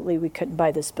absolutely we couldn't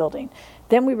buy this building.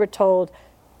 Then we were told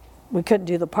we couldn't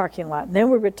do the parking lot. And then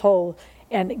we were told,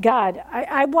 and God,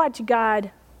 I watched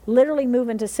God literally move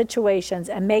into situations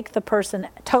and make the person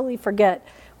totally forget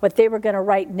what they were going to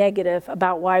write negative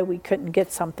about why we couldn't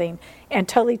get something, and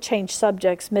totally change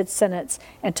subjects mid-sentence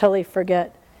and totally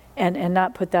forget and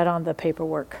not put that on the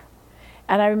paperwork.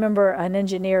 And I remember an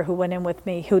engineer who went in with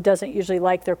me who doesn't usually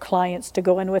like their clients to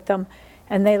go in with them.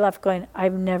 And they left going,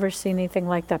 I've never seen anything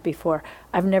like that before.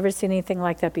 I've never seen anything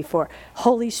like that before.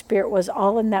 Holy Spirit was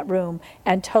all in that room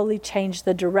and totally changed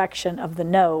the direction of the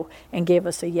no and gave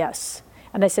us a yes.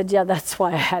 And I said, yeah, that's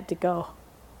why I had to go.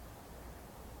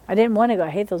 I didn't want to go. I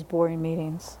hate those boring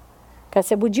meetings. God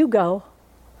said, would you go?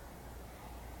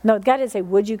 No, God didn't say,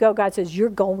 would you go? God says, you're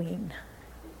going.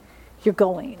 You're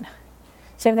going.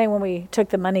 Same thing when we took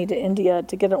the money to India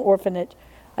to get an orphanage.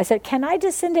 I said, can I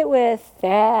just send it with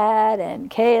Thad and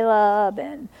Caleb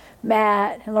and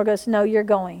Matt? And Lord goes, no, you're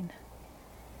going.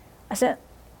 I said,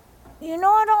 you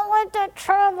know I don't like that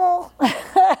travel.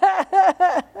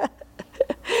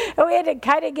 And we had to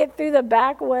kind of get through the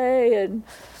back way and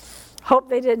hope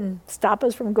they didn't stop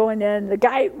us from going in. The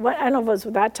guy, I don't know if it was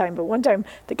that time, but one time,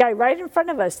 the guy right in front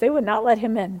of us, they would not let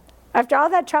him in. After all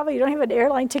that travel, you don't have an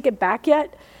airline ticket back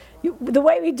yet? The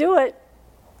way we do it,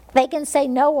 they can say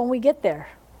no when we get there.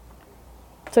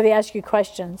 So they ask you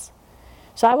questions.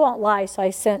 So I won't lie, so I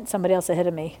sent somebody else ahead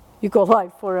of me. You go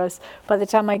lie for us. By the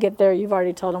time I get there, you've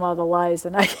already told them all the lies,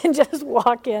 and I can just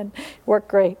walk in. Work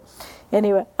great.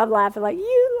 Anyway, I'm laughing like,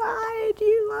 you lied.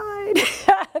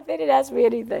 They didn't ask me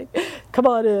anything. Come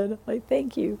on in. I'm like,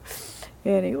 thank you.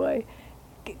 Anyway,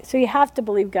 so you have to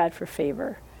believe God for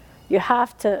favor. You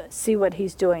have to see what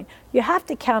he's doing. You have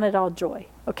to count it all joy,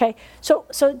 okay? So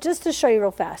just to show you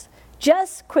real fast,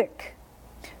 just quick,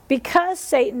 because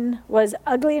Satan was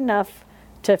ugly enough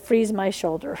to freeze my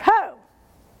shoulder,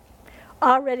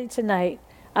 already tonight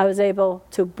I was able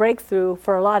to break through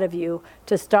for a lot of you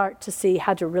to start to see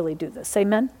how to really do this.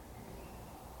 Amen?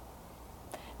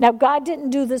 Now, God didn't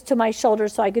do this to my shoulder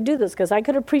so I could do this, because I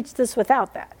could have preached this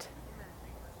without that,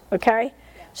 okay?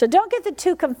 So don't get the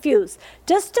two confused.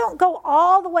 Just don't go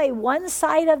all the way one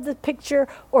side of the picture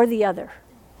or the other.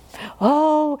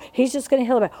 Oh, he's just going to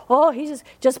heal it. Oh, he's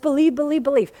just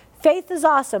believe. Faith is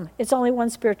awesome. It's only one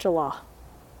spiritual law.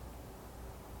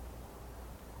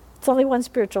 It's only one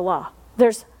spiritual law.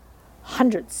 There's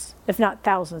hundreds, if not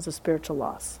thousands, of spiritual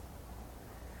laws.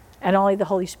 And only the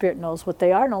Holy Spirit knows what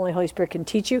they are, and only the Holy Spirit can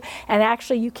teach you. And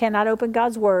actually, you cannot open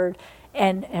God's Word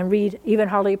and read even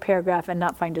hardly a paragraph and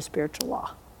not find a spiritual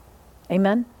law.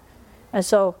 Amen? And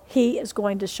so he is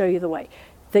going to show you the way.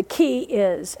 The key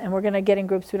is, and we're going to get in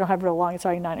groups, we don't have real long, it's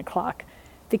already 9 o'clock.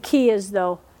 The key is,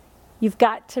 though, you've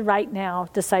got to right now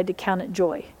decide to count it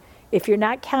joy. If you're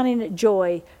not counting it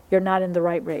joy, you're not in the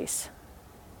right race.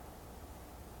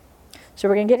 So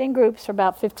we're going to get in groups for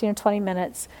about 15 or 20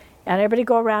 minutes, and everybody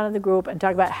go around in the group and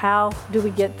talk about how do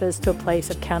we get this to a place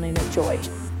of counting it joy.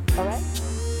 All right?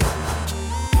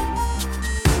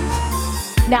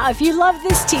 Now, if you love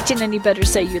this teaching, and you better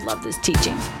say you love this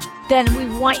teaching, then we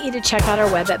want you to check out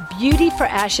our web at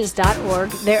beautyforashes.org.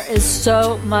 There is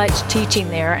so much teaching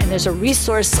there, and there's a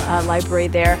resource library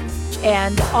there.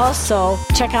 And also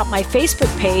check out my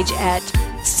Facebook page at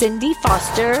Cindy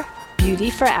Foster Beauty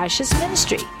for Ashes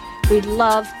Ministry. We'd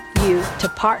love you to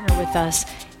partner with us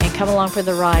and come along for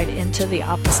the ride into the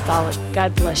apostolic.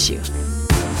 God bless you.